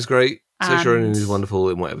 Saoirse Ronan is great. Saoirse Ronan And is wonderful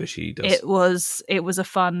in whatever she does. It was a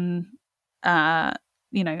fun,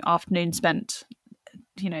 afternoon spent.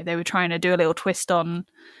 They were trying to do a little twist on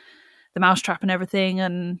the mousetrap and everything,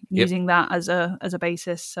 and using that as a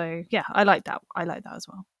basis. So yeah, I like that. I like that as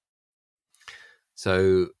well.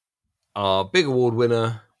 So our big award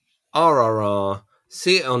winner, RRR,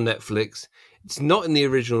 see it on Netflix. It's not in the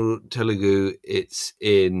original Telugu. It's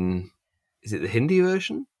in, is it the Hindi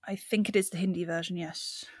version? I think it is the Hindi version,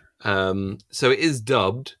 yes. So it is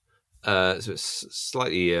dubbed. So it's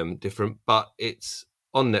slightly different, but it's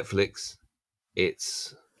on Netflix.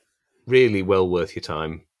 It's really well worth your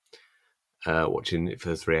time watching it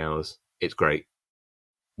for 3 hours. It's great.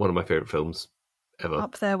 One of my favourite films ever.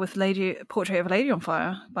 Up there with Portrait of a Lady on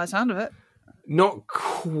Fire, by the sound of it. Not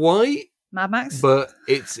quite, Mad Max? but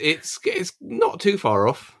it's not too far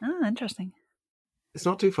off. Ah, interesting. It's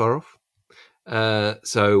not too far off.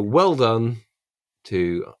 So well done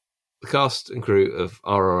to the cast and crew of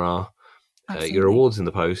RRR. Your awards in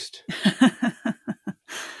the post.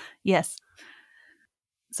 Yes.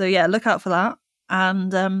 So yeah, look out for that.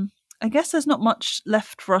 And I guess there's not much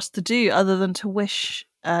left for us to do other than to wish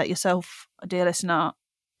yourself, dear listener,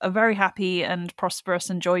 a very happy and prosperous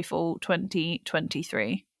and joyful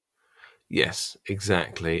 2023. Yes,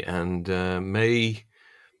 exactly. And may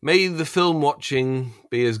the film watching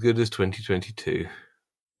be as good as 2022.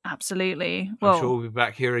 Absolutely. Well, I'm sure we'll be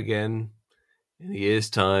back here again in a year's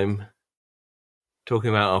time talking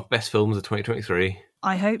about our best films of 2023.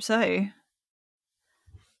 I hope so.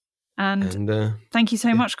 And thank you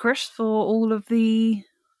so much, Chris, for all of the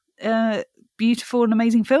beautiful and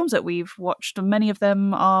amazing films that we've watched. And many of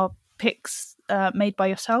them are picks made by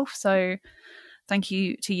yourself. So thank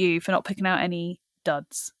you to you for not picking out any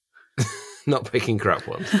duds. Not picking crap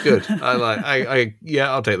ones. Good.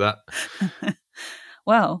 I'll take that.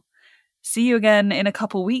 Well, see you again in a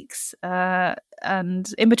couple weeks. And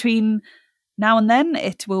in between now and then,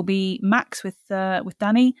 it will be Max with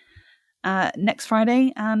Danny next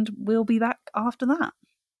Friday, and we'll be back after that.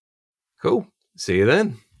 Cool. See you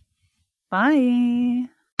then. Bye.